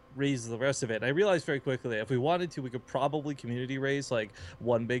run raised the rest of it. And I realized very quickly if we wanted to, we could probably community raise like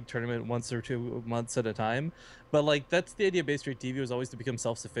one big tournament once or 2 months at a time. But like that's the idea of Base Rate TV was always to become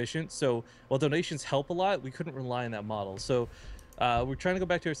self-sufficient. So while donations help a lot, we couldn't rely on that model. So we're trying to go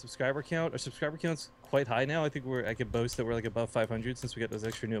back to our subscriber count. Our subscriber count's quite high now. I think I could boast that we're like above 500 since we got those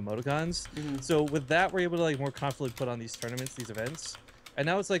extra new emoticons. So with that, we're able to like more confidently put on these tournaments, these events. And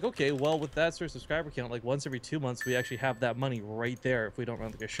now it's like, okay, well, with that sort of subscriber count, like once every 2 months, we actually have that money right there if we don't run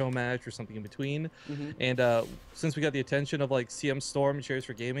like a show match or something in between. And since we got the attention of like CM Storm and Cheers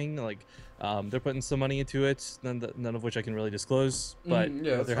for Gaming, like they're putting some money into it, none of which I can really disclose, but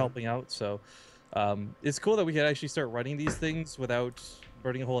they're helping out. So it's cool that we can actually start running these things without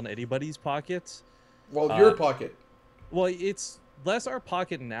burning a hole in anybody's pocket. Well, your pocket. Well, it's less our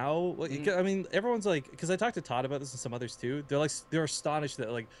pocket now. I mean, everyone's like, because I talked to Todd about this and some others too. They're astonished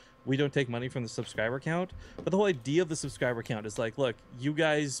that like we don't take money from the subscriber count. But the whole idea of the subscriber count is like, look, you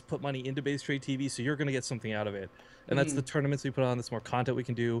guys put money into Base Trade TV, so you're gonna get something out of it. And that's the tournaments we put on. That's more content we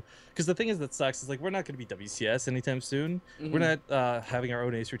can do. Because the thing is that sucks is like we're not going to be WCS anytime soon. We're not having our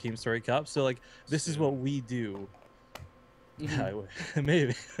own Acer Team Story Cup. So like this is what we do.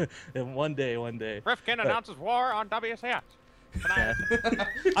 Maybe one day. Rifkin announces war on WCS.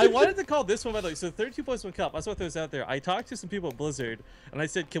 I wanted to call this one, by the way. So 32 Points 1 Cup. I saw those out there. I talked to some people at Blizzard, and I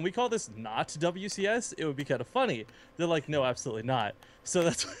said, "Can we call this not WCS? It would be kind of funny." They're like, "No, absolutely not." So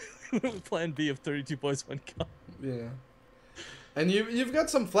that's Plan B of 32 Points 1 Cup. Yeah, and you've got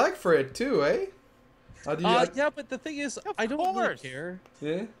some flag for it too, eh? Yeah, but the thing is, I don't really care.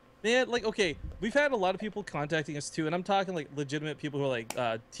 Yeah. Man, like, okay, we've had a lot of people contacting us too, and I'm talking like legitimate people who are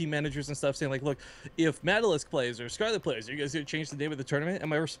like team managers and stuff, saying like, look, if Madalisk plays or Scarlet plays, are you guys gonna change the name of the tournament? And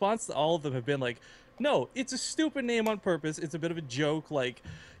my response to all of them have been like, no, it's a stupid name on purpose. It's a bit of a joke. Like,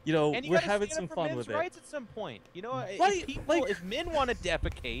 you know, And you we're gotta having stand some up for fun men's with rights at some point. You know, Right, if people, like- if men want to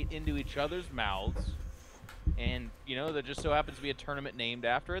defecate into each other's mouths, and you know there just so happens to be a tournament named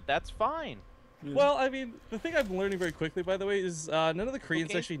after it, that's fine. it. Well, I mean, the thing I'm learning very quickly, by the way, is none of the Koreans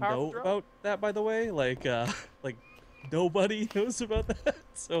Cocaine's actually powerful know drug. about that. By the way, like nobody knows about that.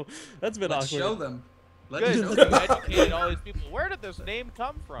 So that's been Let's awkward. show them. Let's Good. show So them. you educated all these people. Where did this name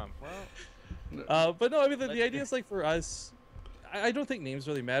come from? Well, But no, I mean the idea is like for us, I don't think names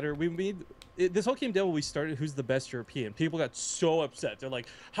really matter. We made this all came down when we started. Who's the best European? People got so upset. They're like,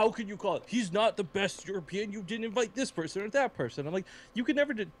 "How could you call it? He's not the best European. You didn't invite this person or that person." I'm like, you could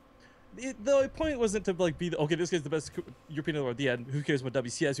never. The point wasn't to like be the, okay, this guy's the best European in the world. The end. Who cares about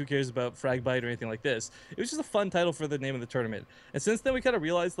WCS? Who cares about Fragbite or anything like this? It was just a fun title for the name of the tournament. And since then, we kind of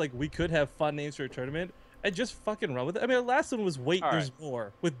realized like we could have fun names for a tournament and just fucking run with it. I mean, our last one was Wait, All There's right.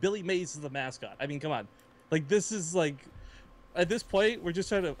 More with Billy Mays as the mascot. I mean, come on, like this is like. At this point, we're just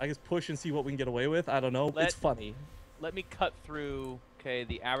trying to, I guess, push and see what we can get away with. I don't know. It's funny. let me cut through. Okay,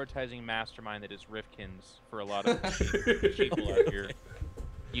 the advertising mastermind that is Rifkin's for a lot of people out here.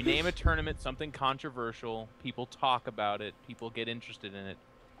 You name a tournament something controversial, people talk about it, people get interested in it,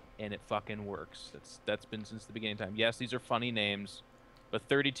 and it fucking works. That's been since the beginning of time. Yes, these are funny names, but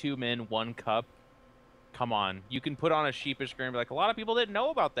 32 men, 1 cup. Come on, you can put on a sheepish grin and be like, a lot of people didn't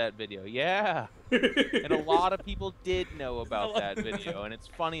know about that video. Yeah, and a lot of people did know about that video, and it's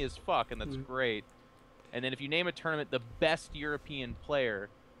funny as fuck, and that's great. And then if you name a tournament the best European player,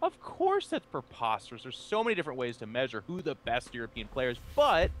 of course that's preposterous. There's so many different ways to measure who the best European player is,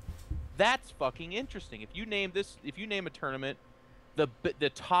 but that's fucking interesting. If you name a tournament the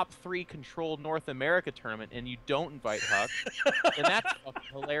top 3 controlled North America tournament and you don't invite HuK, then that's fucking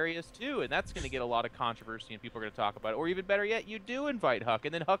hilarious too, and that's going to get a lot of controversy and people are going to talk about it. Or even better yet, you do invite HuK,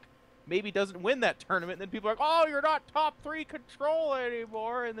 and then HuK maybe doesn't win that tournament, and then people are like, oh, you're not top 3 control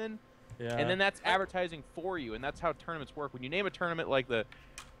anymore, and then that's advertising for you, and that's how tournaments work. When you name a tournament like the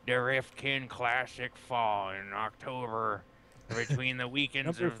Rifkin Classic Fall in October between the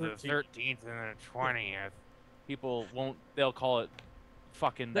weekends of the 13th and the 20th, people won't. They'll call it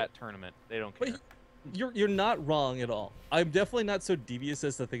fucking that tournament. They don't care. You're not wrong at all. I'm definitely not so devious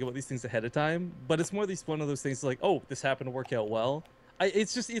as to think about these things ahead of time, but it's more one of those things like, oh, this happened to work out well.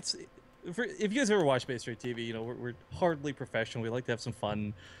 If you guys ever watch Base Rate TV, you know we're hardly professional. We like to have some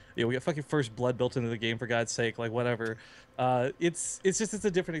fun. You know, we got fucking first blood built into the game, for God's sake, like whatever. It's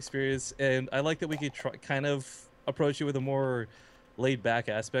a different experience, and I like that we could kind of approach it with a more laid back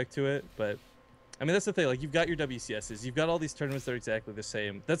aspect to it. But I mean, that's the thing. Like, you've got your WCSs, you've got all these tournaments that are exactly the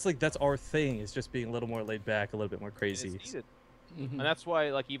same. That's our thing, is just being a little more laid back, a little bit more crazy. It's needed. And that's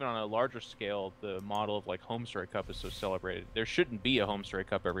why, like, even on a larger scale, the model of like Home Story Cup is so celebrated. There shouldn't be a Home Story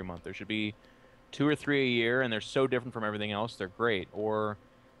Cup every month. There should be 2 or 3 a year, and they're so different from everything else. They're great. Or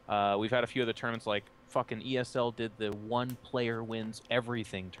we've had a few other tournaments, like fucking ESL did the 1 player wins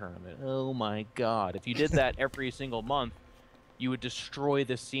everything tournament. Oh my god! If you did that every single month, you would destroy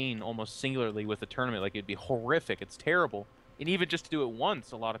the scene almost singularly with the tournament. Like, it'd be horrific. It's terrible. And even just to do it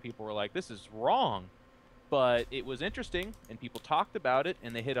once, a lot of people were like, "This is wrong." But it was interesting, and people talked about it,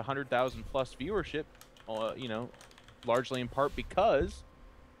 and they hit 100,000 plus viewership. You know, largely in part because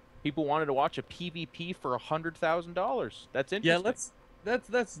people wanted to watch a PvP for $100,000. That's interesting. Yeah,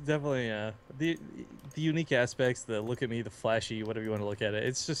 that's definitely the unique aspects. The look at me, the flashy, whatever you want to look at it.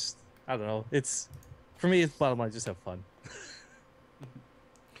 It's just, I don't know. It's, for me, it's bottom line, just have fun.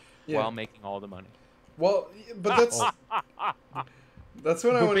 While making all the money. Well, but that's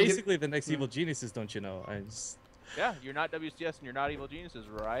what I want to basically the next Evil Geniuses, don't you know? Yeah, you're not WCS and you're not Evil Geniuses,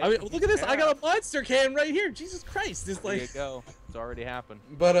 right? I mean, look at this. I got a monster can right here. Jesus Christ. It's There like... you go. It's already happened.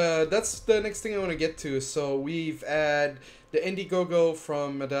 But that's the next thing I want to get to. So we've had the Indiegogo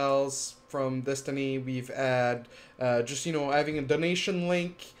from Medals, from Destiny. We've had just, you know, having a donation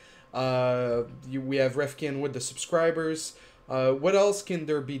link. We have Rifkin with the subscribers. What else can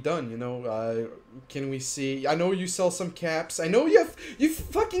there be done? You know, can we see? I know you sell some caps. I know you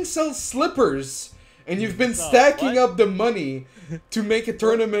fucking sell slippers, and you've been stacking up the money to make a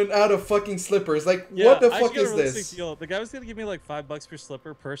tournament out of fucking slippers. Like, what the fuck is this? Deal. The guy was gonna give me like $5 per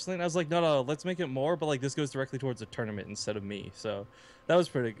slipper personally, and I was like, no, let's make it more, but like this goes directly towards a tournament instead of me. So that was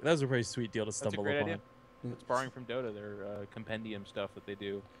a pretty sweet deal to stumble upon. Idea. It's borrowing from Dota, their compendium stuff that they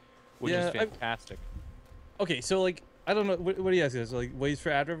do, which is fantastic. Okay, so like, I don't know, what do you ask guys? Like ways for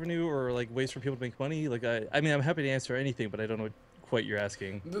ad revenue or like ways for people to make money? Like, I mean, I'm happy to answer anything, but I don't know quite you're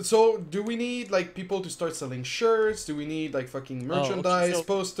asking. So, do we need like people to start selling shirts? Do we need like fucking merchandise, so-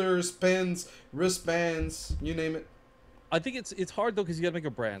 posters, pins, wristbands, you name it? I think it's hard though because you gotta make a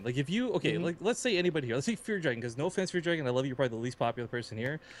brand. Like if you like let's say anybody here, let's say Feardragon, because no offense Feardragon, I love you, you're probably the least popular person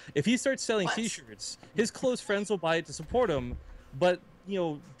here. If he starts selling T-shirts, his close friends will buy it to support him, but you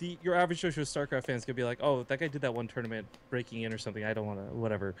know your average social StarCraft fans could be like, oh, that guy did that one tournament breaking in or something. I don't want to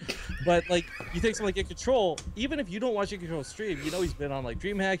whatever. But like you take someone like iNcontroL, even if you don't watch iNcontroL stream, you know he's been on like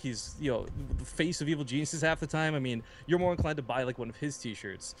DreamHack. He's the face of Evil Geniuses half the time. I mean, you're more inclined to buy like one of his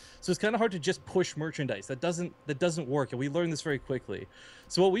T-shirts. So it's kind of hard to just push merchandise. That doesn't work, and we learned this very quickly.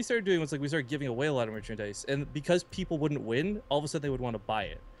 So what we started doing was like we started giving away a lot of merchandise, and because people wouldn't win, all of a sudden they would want to buy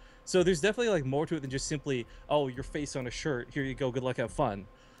it. So there's definitely like more to it than just simply, oh, your face on a shirt, here you go, good luck, have fun.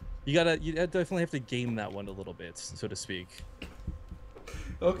 You definitely have to game that one a little bit, so to speak.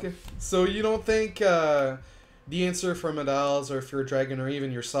 Okay, so you don't think the answer from Adals or Feardragon or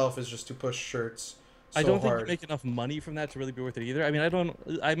even yourself is just to push shirts so I don't hard? think you make enough money from that to really be worth it either. I mean,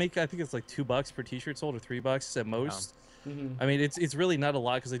 I think it's like $2 per T-shirt sold or $3 at most. I mean, it's really not a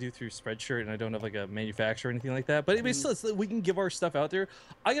lot because I do through Spreadshirt and I don't have like a manufacturer or anything like that. But I mean, still, we can give our stuff out there.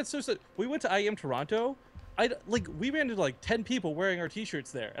 I get so we went to IEM Toronto. We ran into like 10 people wearing our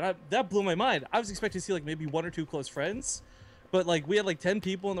T-shirts there, and that blew my mind. I was expecting to see like maybe 1 or 2 close friends, but like we had like 10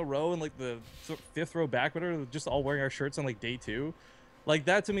 people in the row and like the 5th row back, whatever, just all wearing our shirts on like day 2. Like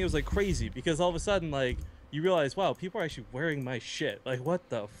that to me was like crazy because all of a sudden like you realize, wow, people are actually wearing my shit. Like what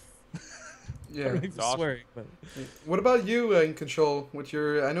the. Yeah, it's awesome. Swearing, but... What about you, iNcontroL? With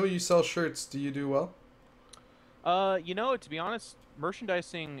your, I know you sell shirts. Do you do well? To be honest,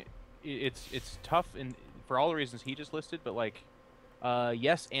 merchandising, it's tough for all the reasons he just listed. But like,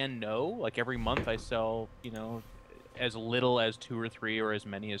 yes and no. Like every month I sell, as little as 2 or 3 or as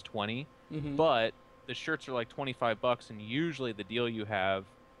many as 20. But the shirts are like $25, and usually the deal you have,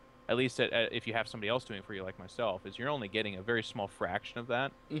 at least if you have somebody else doing it for you like myself, is you're only getting a very small fraction of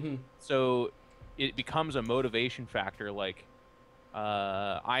that. So it becomes a motivation factor. Like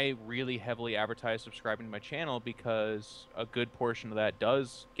I really heavily advertise subscribing to my channel because a good portion of that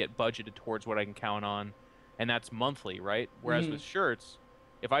does get budgeted towards what I can count on, and that's monthly, right? Whereas with shirts,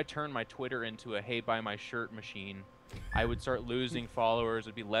 if I turn my Twitter into a hey buy my shirt machine, I would start losing followers.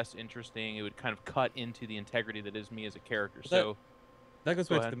 It'd be less interesting. It would kind of cut into the integrity that is me as a character. That goes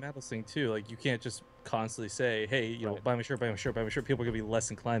back to the Mattles thing too. Like you can't just constantly say, "Hey, buy my shirt, buy my shirt, buy my shirt." People are gonna be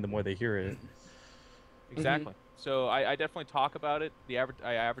less inclined the more they hear it. Exactly. So I definitely talk about it.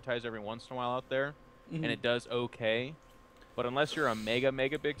 I advertise every once in a while out there, and it does okay. But unless you're a mega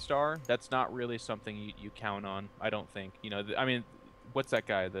big star, that's not really something you count on. I don't think. I mean, what's that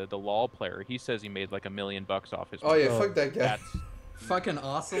guy? The LOL player. He says he made like $1 million off his. Oh yeah, fuck that guy. Fucking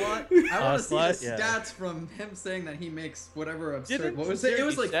Ocelot. I want to see the stats from him saying that he makes whatever absurd. What was it? It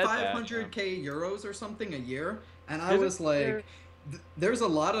was like 500k euros or something a year, and I was like, there's a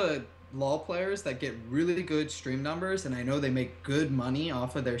lot of LOL players that get really good stream numbers, and I know they make good money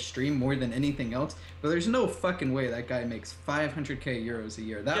off of their stream more than anything else. But there's no fucking way that guy makes 500k euros a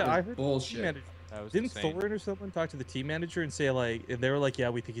year. That was bullshit. Didn't Thorin or someone talk to the team manager and say like, and they were like, yeah,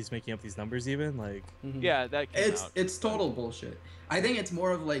 we think he's making up these numbers even like. Yeah, that came out. It's total bullshit. I think it's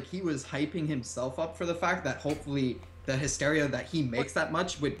more of like he was hyping himself up for the fact that hopefully the hysteria that he makes that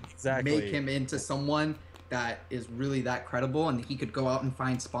much would make him into someone that is really that credible, and he could go out and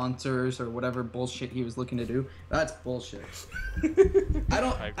find sponsors or whatever bullshit he was looking to do. That's bullshit.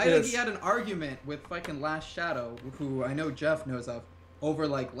 I think he had an argument with fucking Last Shadow, who I know Jeff knows of, over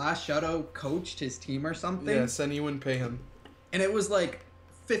like Last Shadow coached his team or something. Yes, and he wouldn't pay him. And it was like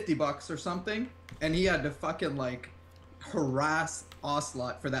 $50 or something, and he had to fucking like harass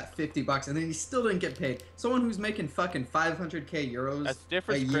Ocelot for that $50, and then he still didn't get paid. Someone who's making fucking 500k euros that's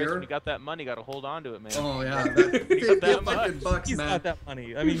different, a Chris. year. When you got that money, got to hold on to it, man. Oh yeah, that 50 fucking bucks, He's man. got that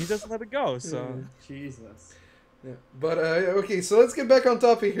money. I mean, he doesn't let it go. So Jesus. Yeah. But okay, so let's get back on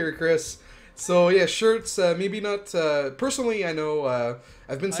topic here, Chris. So yeah, shirts. Maybe not. Personally, I know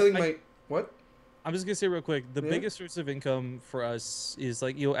I've been selling my what? I'm just gonna say real quick, the biggest source of income for us is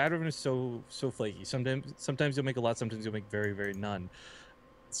like ad revenue is so flaky. Sometimes you'll make a lot, sometimes you'll make very none.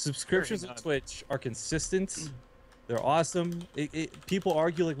 Subscriptions on Twitch are consistent. They're awesome. People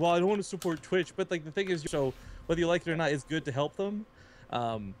argue like, well, I don't want to support Twitch, but like the thing is, so whether you like it or not, it's good to help them.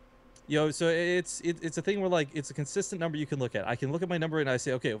 So it's a thing where like it's a consistent number you can look at. I can look at my number and I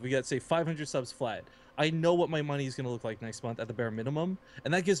say, okay, if we got say 500 subs flat, I know what my money is going to look like next month at the bare minimum,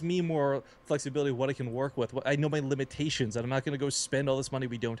 and that gives me more flexibility of what I can work with. I know my limitations, and I'm not going to go spend all this money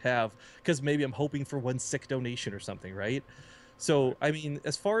we don't have because maybe I'm hoping for one sick donation or something, right? So I mean,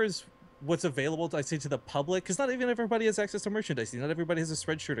 as far as what's available, I say, to the public, because not even everybody has access to merchandise. Not everybody has a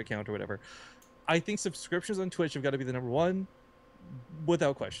Spreadshirt account or whatever. I think subscriptions on Twitch have got to be the number one,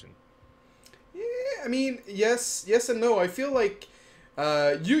 without question. Yeah, I mean, yes and no. I feel like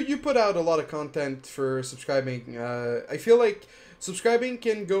you put out a lot of content for subscribing. I feel like subscribing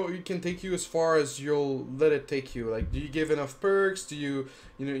can take you as far as you'll let it take you. Like, do you give enough perks? Do you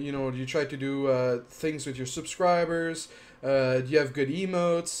do you try to do things with your subscribers? Do you have good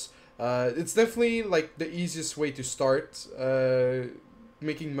emotes? It's definitely like the easiest way to start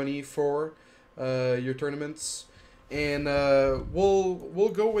making money for your tournaments. And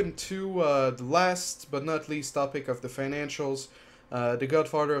we'll go into the last but not least topic of the financials. The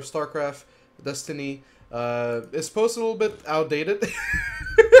Godfather of StarCraft, Destiny. It's supposed to be a little bit outdated.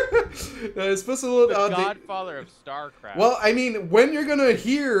 It's supposed to be a little The outdated. Godfather of StarCraft. Well, I mean, when you're gonna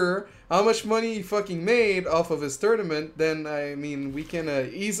hear how much money he fucking made off of his tournament, then I mean, we can. I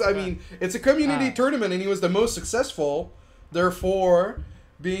mean, it's a community tournament, and he was the most successful. Therefore,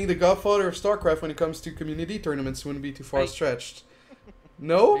 being the Godfather of StarCraft when it comes to community tournaments wouldn't be too far stretched.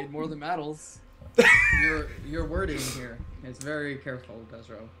 No. Made more than medals. Your wording here is very careful,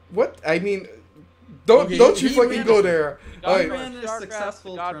 desRow. What? I mean, don't you he fucking ran go a- there. The All right. Godfather ran of a StarCraft,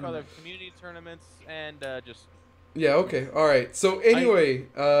 successful the Godfather tournament. of community tournaments, and just Yeah, okay. All right. So anyway,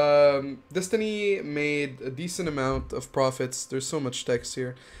 Destiny made a decent amount of profits. There's so much text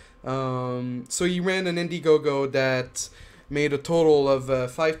here. So he ran an Indiegogo that made a total of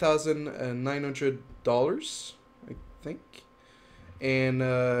 $5,900, I think. And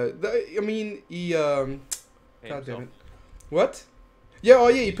I mean, he paid God damn himself. it. What? Yeah, oh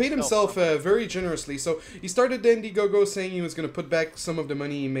yeah, he paid himself very generously. So he started the Indiegogo saying he was going to put back some of the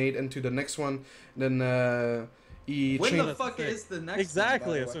money he made into the next one. Then he When changed... the fuck is the next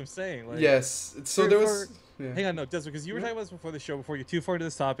Exactly, one, that's what I'm saying. Like, Yes. So there was... Yeah. Hang on, no, Desmond, because you were talking about this before the show, before you too far into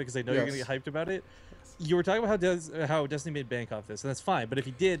this topic, because I know you're Yes. gonna get hyped about it. You were talking about how Destiny made bank off this, and that's fine. But if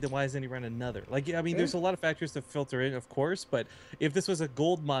he did, then why hasn't he run another? Like, I mean, there's a lot of factors to filter in, of course. But if this was a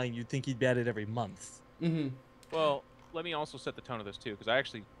gold mine, you'd think he'd be at it every month. Mm-hmm. Well, let me also set the tone of this too, because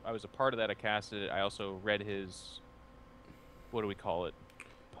I was a part of that. I casted it. I also read his, what do we call it,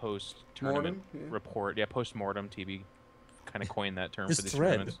 post-tournament Mortem? Yeah. report. Yeah, post-mortem. TV kind of coined that term His for these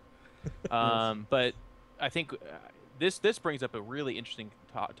thread. tournaments. But I think this brings up a really interesting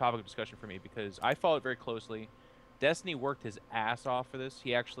topic of discussion for me, because I followed very closely. Destiny worked his ass off for this.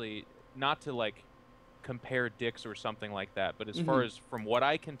 He actually, not to like compare dicks or something like that, but as far as from what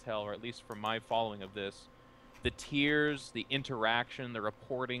I can tell, or at least from my following of this, the tiers, the interaction, the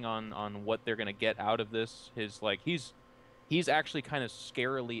reporting on what they're gonna get out of this, his like he's actually kind of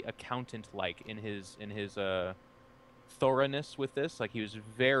scarily accountant-like in his thoroughness with this. Like, he was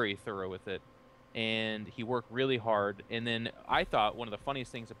very thorough with it, and he worked really hard. And then I thought one of the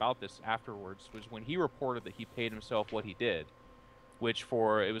funniest things about this afterwards was when he reported that he paid himself what he did, which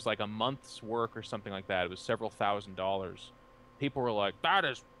it was like a month's work or something like that. It was several $1,000s. People were like,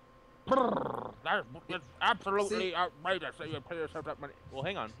 that's absolutely outrageous that you pay yourself that money. Well,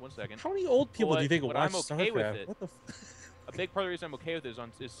 hang on one second. How many old people do you think But watch I'm okay with StarCraft? it. What the? A big part of the reason I'm okay with it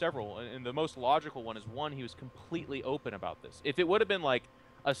is several, and the most logical one is, one, he was completely open about this. If it would have been like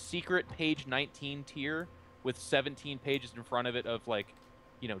a secret page 19 tier with 17 pages in front of it of like,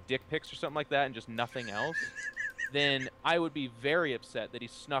 dick pics or something like that and just nothing else, then I would be very upset that he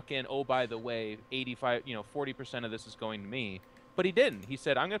snuck in, oh, by the way, 40% of this is going to me. But he didn't. He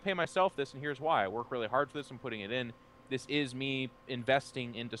said, I'm going to pay myself this, and here's why. I work really hard for this. I'm putting it in. This is me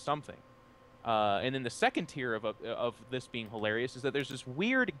investing into something. And then the second tier of this being hilarious is that there's this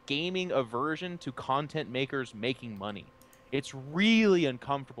weird gaming aversion to content makers making money. It's really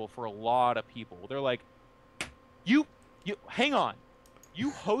uncomfortable for a lot of people. They're like, you hang on. You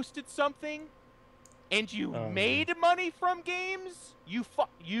hosted something and you made money from games? You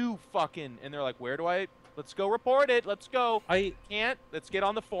fucking... And they're like, let's go report it. Let's go. Can't. Let's get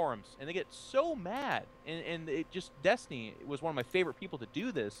on the forums. And they get so mad. And it just... Destiny was one of my favorite people to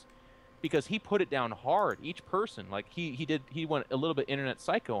do this, because he put it down hard. Each person, like, he went a little bit internet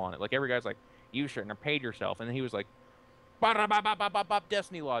psycho on it. Like, every guy's like, you shouldn't have paid yourself. And then he was like,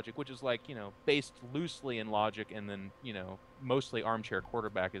 Destiny logic, which is like, based loosely in logic, and then, mostly armchair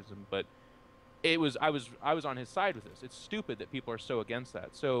quarterbackism. But I was on his side with this. It's stupid that people are so against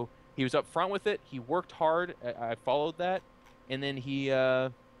that. So he was up front with it. He worked hard. I followed that. And then he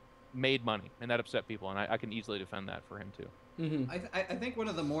made money, and that upset people. And I can easily defend that for him too. Mm-hmm. I think one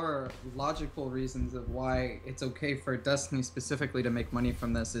of the more logical reasons of why it's okay for Destiny specifically to make money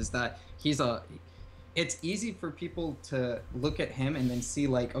from this is that it's easy for people to look at him and then see,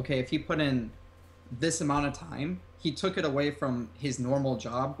 like, okay, if he put in this amount of time, he took it away from his normal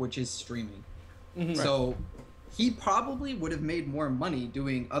job, which is streaming. So he probably would have made more money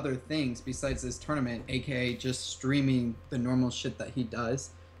doing other things besides this tournament, aka just streaming the normal shit that he does.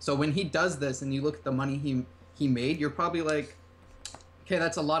 So when he does this and you look at the money he made, you're probably like, okay,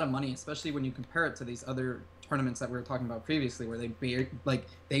 that's a lot of money, especially when you compare it to these other tournaments that we were talking about previously, where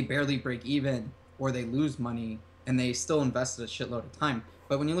they barely break even or they lose money and they still invested a shitload of time.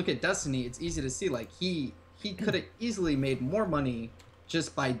 But when you look at Destiny, it's easy to see like he could have easily made more money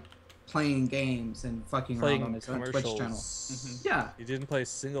just by playing games and fucking around on his own Twitch channel. Yeah, He didn't play a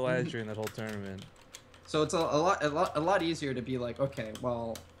single ad during that whole tournament. so it's a lot easier to be like, okay,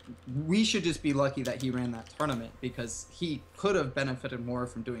 well, we should just be lucky that he ran that tournament because he could have benefited more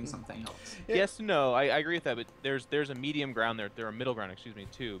from doing something else. Yes, no, I agree with that, but there's a medium ground there. There a middle ground, excuse me,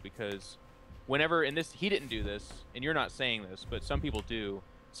 too, because whenever in this he didn't do this, and you're not saying this, but some people do.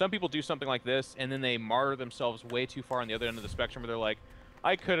 Some people do something like this, and then they martyr themselves way too far on the other end of the spectrum, where they're like,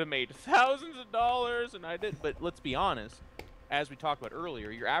 I could have made thousands of dollars, and I did. But let's be honest, as we talked about earlier,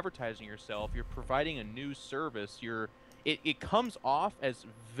 you're advertising yourself, you're providing a new service, it comes off as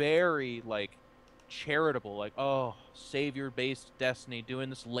very like charitable, like, oh, savior-based Destiny, doing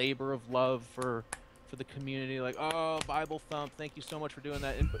this labor of love for the community, like, oh, Bible thump, thank you so much for doing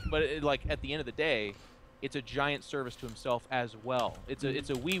that. But like at the end of the day, it's a giant service to himself as well. It's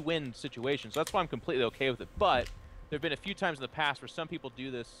a we-win situation, so that's why I'm completely okay with it. But there have been a few times in the past where some people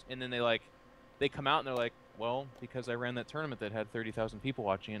do this, and then they come out and they're like, well, because I ran that tournament that had 30,000 people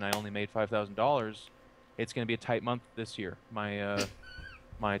watching and I only made $5,000, it's going to be a tight month this year. My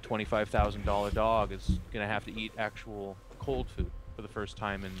my $25,000 dog is going to have to eat actual cold food for the first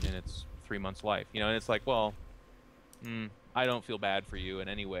time in its 3 months life. You know, and it's like, well, I don't feel bad for you in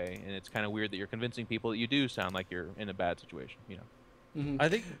any way, and it's kind of weird that you're convincing people that you do sound like you're in a bad situation, you know. I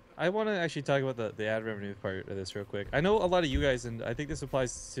think I want to actually talk about the ad revenue part of this real quick. I know a lot of you guys, and I think this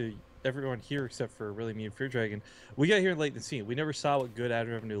applies to everyone here except for really me and Feardragon. We got here late in the scene. We never saw what good ad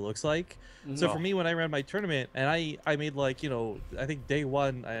revenue looks like. So for me, when I ran my tournament, and I made like, you know, I think day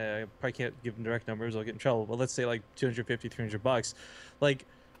one, I probably can't give them direct numbers, I'll get in trouble, but let's say like $250, $300. Like,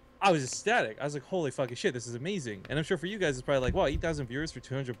 I was ecstatic. I was like, holy fucking shit, this is amazing. And I'm sure for you guys, it's probably like, wow, 8,000 viewers for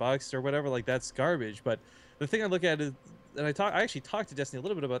 $200 or whatever, like that's garbage. But the thing I look at is, and I actually talked to Destiny a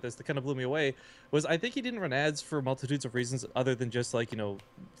little bit about this that kind of blew me away, was I think he didn't run ads for multitudes of reasons other than just like, you know,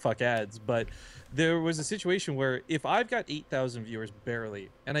 fuck ads. But there was a situation where if I've got 8,000 viewers barely,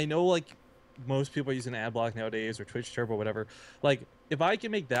 and I know like most people are using ad block nowadays or Twitch Turbo or whatever, like if I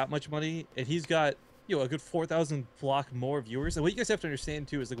can make that much money and he's got, you know, a good 4,000 block more viewers, and what you guys have to understand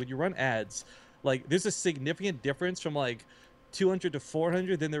too is like when you run ads, like there's a significant difference from like 200 to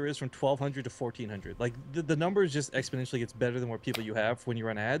 400 than there is from 1,200 to 1,400. Like the numbers just exponentially gets better the more people you have when you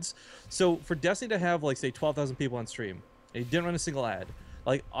run ads. So for Destiny to have like say 12,000 people on stream and you didn't run a single ad,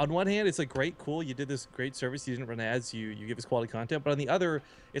 like on one hand it's like great, cool, you did this great service, you didn't run ads, you give us quality content, but on the other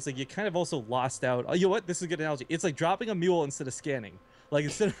it's like you kind of also lost out. Oh, you know what, this is a good analogy, it's like dropping a mule instead of scanning. Like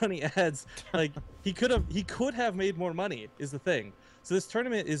instead of running ads, like he could have made more money is the thing. So this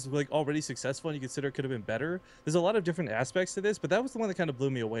tournament is like already successful, and you consider it could have been better. There's a lot of different aspects to this, but that was the one that kind of blew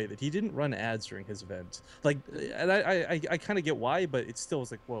me away, that he didn't run ads during his event. Like, and I kind of get why, but it still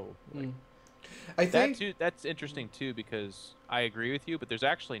was like, whoa. Like, I think that's interesting too, because I agree with you, but there's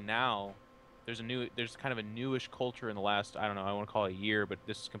actually now there's kind of a newish culture in the last, I don't know, I want to call it a year, but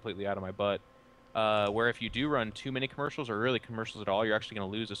this is completely out of my butt. Where if you do run too many commercials or really commercials at all, you're actually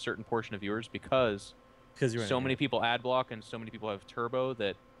going to lose a certain portion of viewers because so many people ad block and so many people have turbo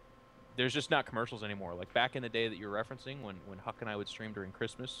that there's just not commercials anymore. Like back in the day that you're referencing when HuK and I would stream during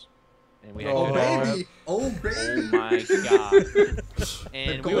Christmas and we had baby. Oh my god.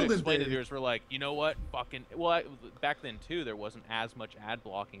 And we would explain to the viewers, we're like, you know what, fucking, well, back then too there wasn't as much ad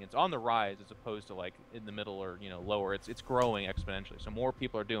blocking. It's on the rise as opposed to like in the middle or, you know, lower. It's growing exponentially, so more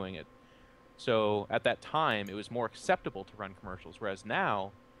people are doing it. So at that time it was more acceptable to run commercials, whereas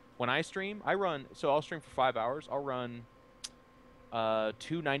now when I stream, I'll stream for 5 hours. I'll run 2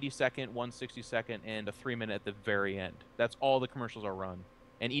 90-second, 1 60-second, and a 3-minute at the very end. That's all the commercials I'll run.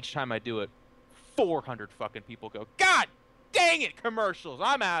 And each time I do it, 400 fucking people go, God dang it, commercials!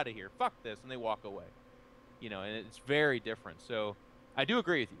 I'm out of here. Fuck this, and they walk away. You know, and it's very different. So I do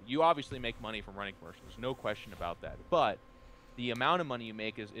agree with you. You obviously make money from running commercials, no question about that. But the amount of money you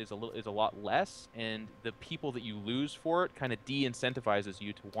make is a lot less, and the people that you lose for it kind of de-incentivizes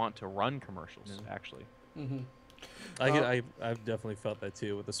you to want to run commercials. Actually, I've definitely felt that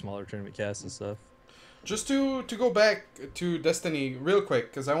too with the smaller tournament casts and stuff. Just to go back to Destiny real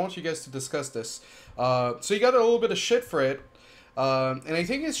quick, because I want you guys to discuss this. So you got a little bit of shit for it. And I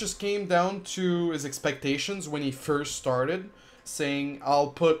think it just came down to his expectations when he first started, saying, I'll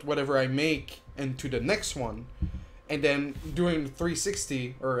put whatever I make into the next one, and then doing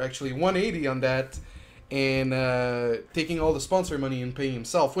 360, or actually 180 on that, and taking all the sponsor money and paying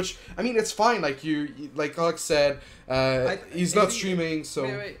himself, which, I mean, it's fine. Like like HuK said, he's not streaming, so...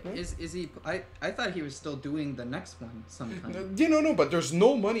 Wait. Is he... I thought he was still doing the next one sometime. Yeah, no, but there's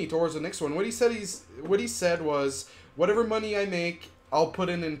no money towards the next one. What he said was, whatever money I make, I'll put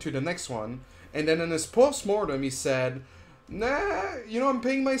into the next one. And then in his post-mortem, he said, nah, I'm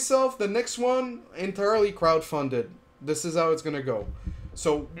paying myself. The next one, entirely crowdfunded. This is how it's gonna go.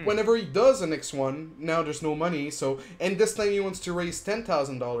 So whenever he does the next one, now there's no money. So, and this time he wants to raise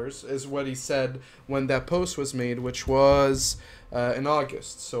 $10,000, is what he said when that post was made, which was in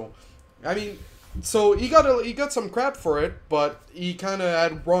August. So, I mean, so he got some crap for it, but he kind of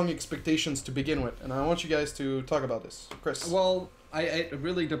had wrong expectations to begin with. And I want you guys to talk about this, Chris. Well, it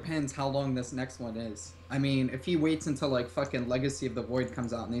really depends how long this next one is. I mean, if he waits until like fucking Legacy of the Void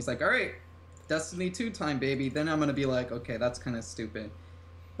comes out and he's like, all right, Destiny 2 time, baby, then I'm gonna be like, okay, that's kind of stupid.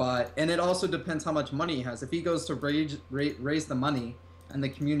 And it also depends how much money he has. If he goes to raise the money and the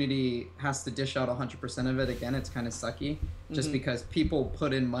community has to dish out 100% of it, again, it's kind of sucky. Just because people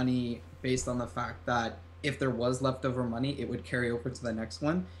put in money based on the fact that if there was leftover money, it would carry over to the next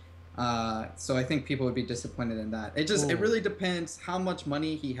one. So I think people would be disappointed in that. It really depends how much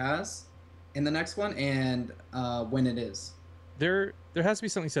money he has in the next one and when it is. There has to be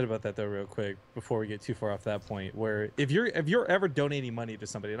something said about that though, real quick, before we get too far off that point. Where if you're ever donating money to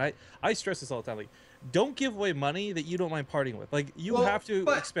somebody, and I stress this all the time, like, don't give away money that you don't mind parting with. Like, you have to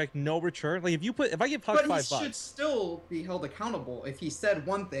expect no return. Like, if I give HuK $5, but he should still be held accountable. If he said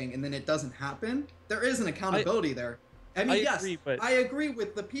one thing and then it doesn't happen, there is an accountability there. I mean, yes, I agree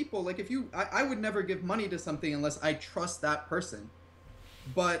with the people. Like, I would never give money to something unless I trust that person.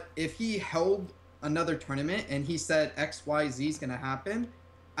 But if he held another tournament and he said XYZ is gonna happen,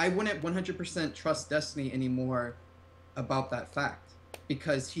 I wouldn't 100% trust Destiny anymore about that fact,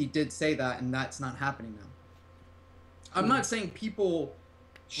 because he did say that and that's not happening now. I'm not saying people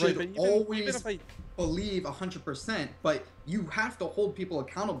should always believe 100%, but you have to hold people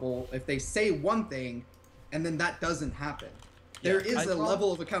accountable if they say one thing and then that doesn't happen. There is a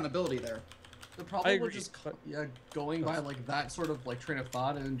level of accountability there. The problem with just going by like that sort of like train of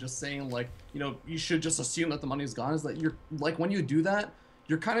thought and just saying like, you should just assume that the money is gone, is that you're like, when you do that,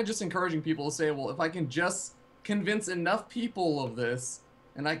 you're kind of just encouraging people to say, well, if I can just convince enough people of this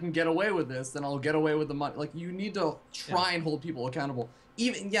and I can get away with this, then I'll get away with the money. Like, you need to try and hold people accountable.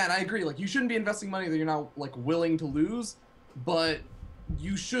 And I agree, like, you shouldn't be investing money that you're not like willing to lose, but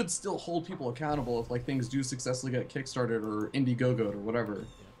you should still hold people accountable if like things do successfully get kickstarted or Indiegogo'd or whatever.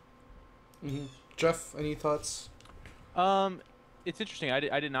 Jeff, any thoughts? It's interesting.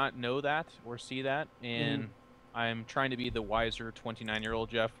 I did not know that or see that, and I'm trying to be the wiser 29-year-old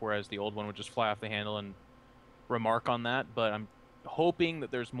Jeff, whereas the old one would just fly off the handle and remark on that. But I'm hoping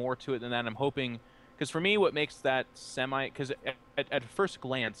that there's more to it than that. I'm hoping, because for me, what makes that because at first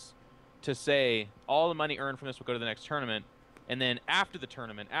glance, to say all the money earned from this will go to the next tournament, and then after the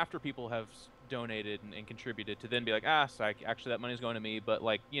tournament, after people have donated and contributed, to then be like, psych, actually that money's going to me, but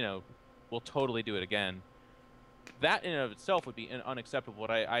like, we'll totally do it again. That in and of itself would be unacceptable.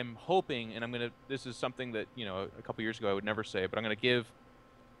 What I'm hoping, and this is something that, a couple years ago I would never say, but I'm going to give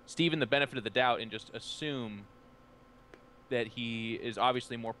Steven the benefit of the doubt and just assume that he is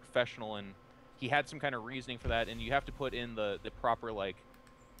obviously more professional and he had some kind of reasoning for that, and you have to put in the proper, like,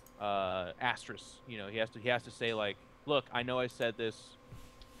 asterisk. He has to say, like, look, I know I said this,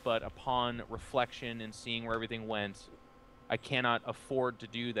 but upon reflection and seeing where everything went, I cannot afford to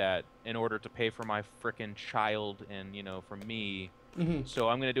do that in order to pay for my frickin' child and, for me. So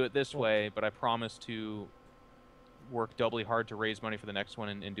I'm going to do it this way, but I promise to work doubly hard to raise money for the next one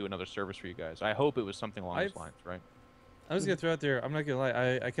and do another service for you guys. I hope it was something along those lines, right? I was going to throw out there, I'm not going to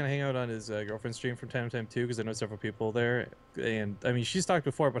lie, I kind of hang out on his girlfriend's stream from time to time too, because I know several people there. And, I mean, she's talked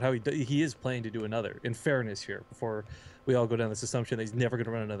before about how he is planning to do another, in fairness here, before we all go down this assumption that he's never going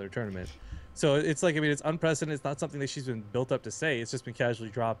to run another tournament. So it's like, I mean, it's unprecedented. It's not something that she's been built up to say. It's just been casually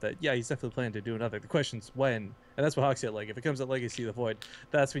dropped that, yeah, he's definitely planning to do another. The question's when. And that's what HuK said. Like, if it comes at Legacy of the Void,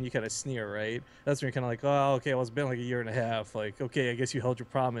 that's when you kind of sneer, right? That's when you're kind of like, oh, okay, well, it's been like a year and a half. Like, okay, I guess you held your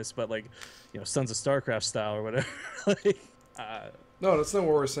promise, but like, Sons of StarCraft style or whatever. Like, no, that's not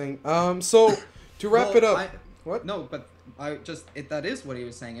what we're saying. So to wrap it up, what? No, but that is what he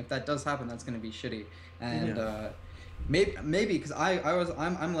was saying. If that does happen, that's going to be shitty. And maybe because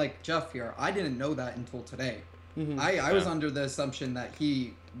I'm like Jeff here. I didn't know that until today. I was under the assumption that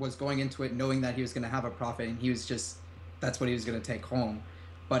he was going into it knowing that he was going to have a profit, and he was just that's what he was going to take home.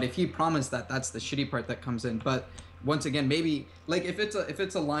 But if he promised that, that's the shitty part that comes in. But once again, maybe like if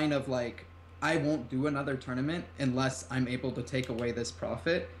it's a line of like, I won't do another tournament unless I'm able to take away this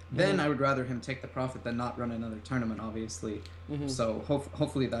profit, then I would rather him take the profit than not run another tournament, obviously. So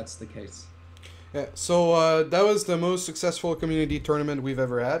hopefully that's the case. Yeah, so that was the most successful community tournament we've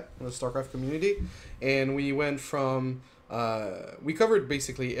ever had in the StarCraft community, and we went from we covered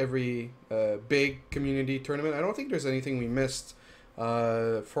basically every big community tournament. I don't think there's anything we missed.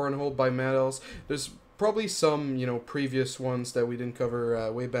 Foreign hold by medals. There's probably some previous ones that we didn't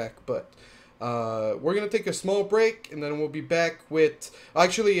cover way back, but we're gonna take a small break and then we'll be back with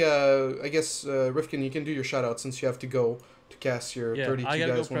actually I guess Rifkin, you can do your shout out since you have to go to cast your 32 I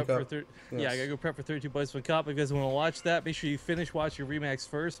gotta guys go one prep cup. for Yes. I gotta go prep for 32 Boys One Cup. If you guys want to watch that, make sure you finish watching Remax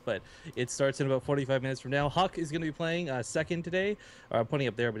first. But it starts in about 45 minutes from now. HuK is gonna be playing second today. I'm putting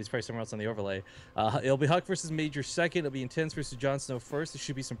up there, but he's probably somewhere else on the overlay. It'll be HuK versus Major second. It'll be Intense versus Jon Snow first. It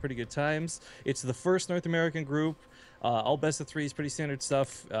should be some pretty good times. It's the first North American group. All best of threes, pretty standard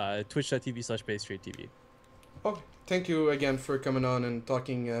stuff. Twitch.tv/BaseTradeTV. Oh, thank you again for coming on and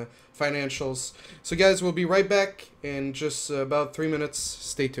talking financials. So guys, we'll be right back in just about 3 minutes.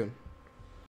 Stay tuned.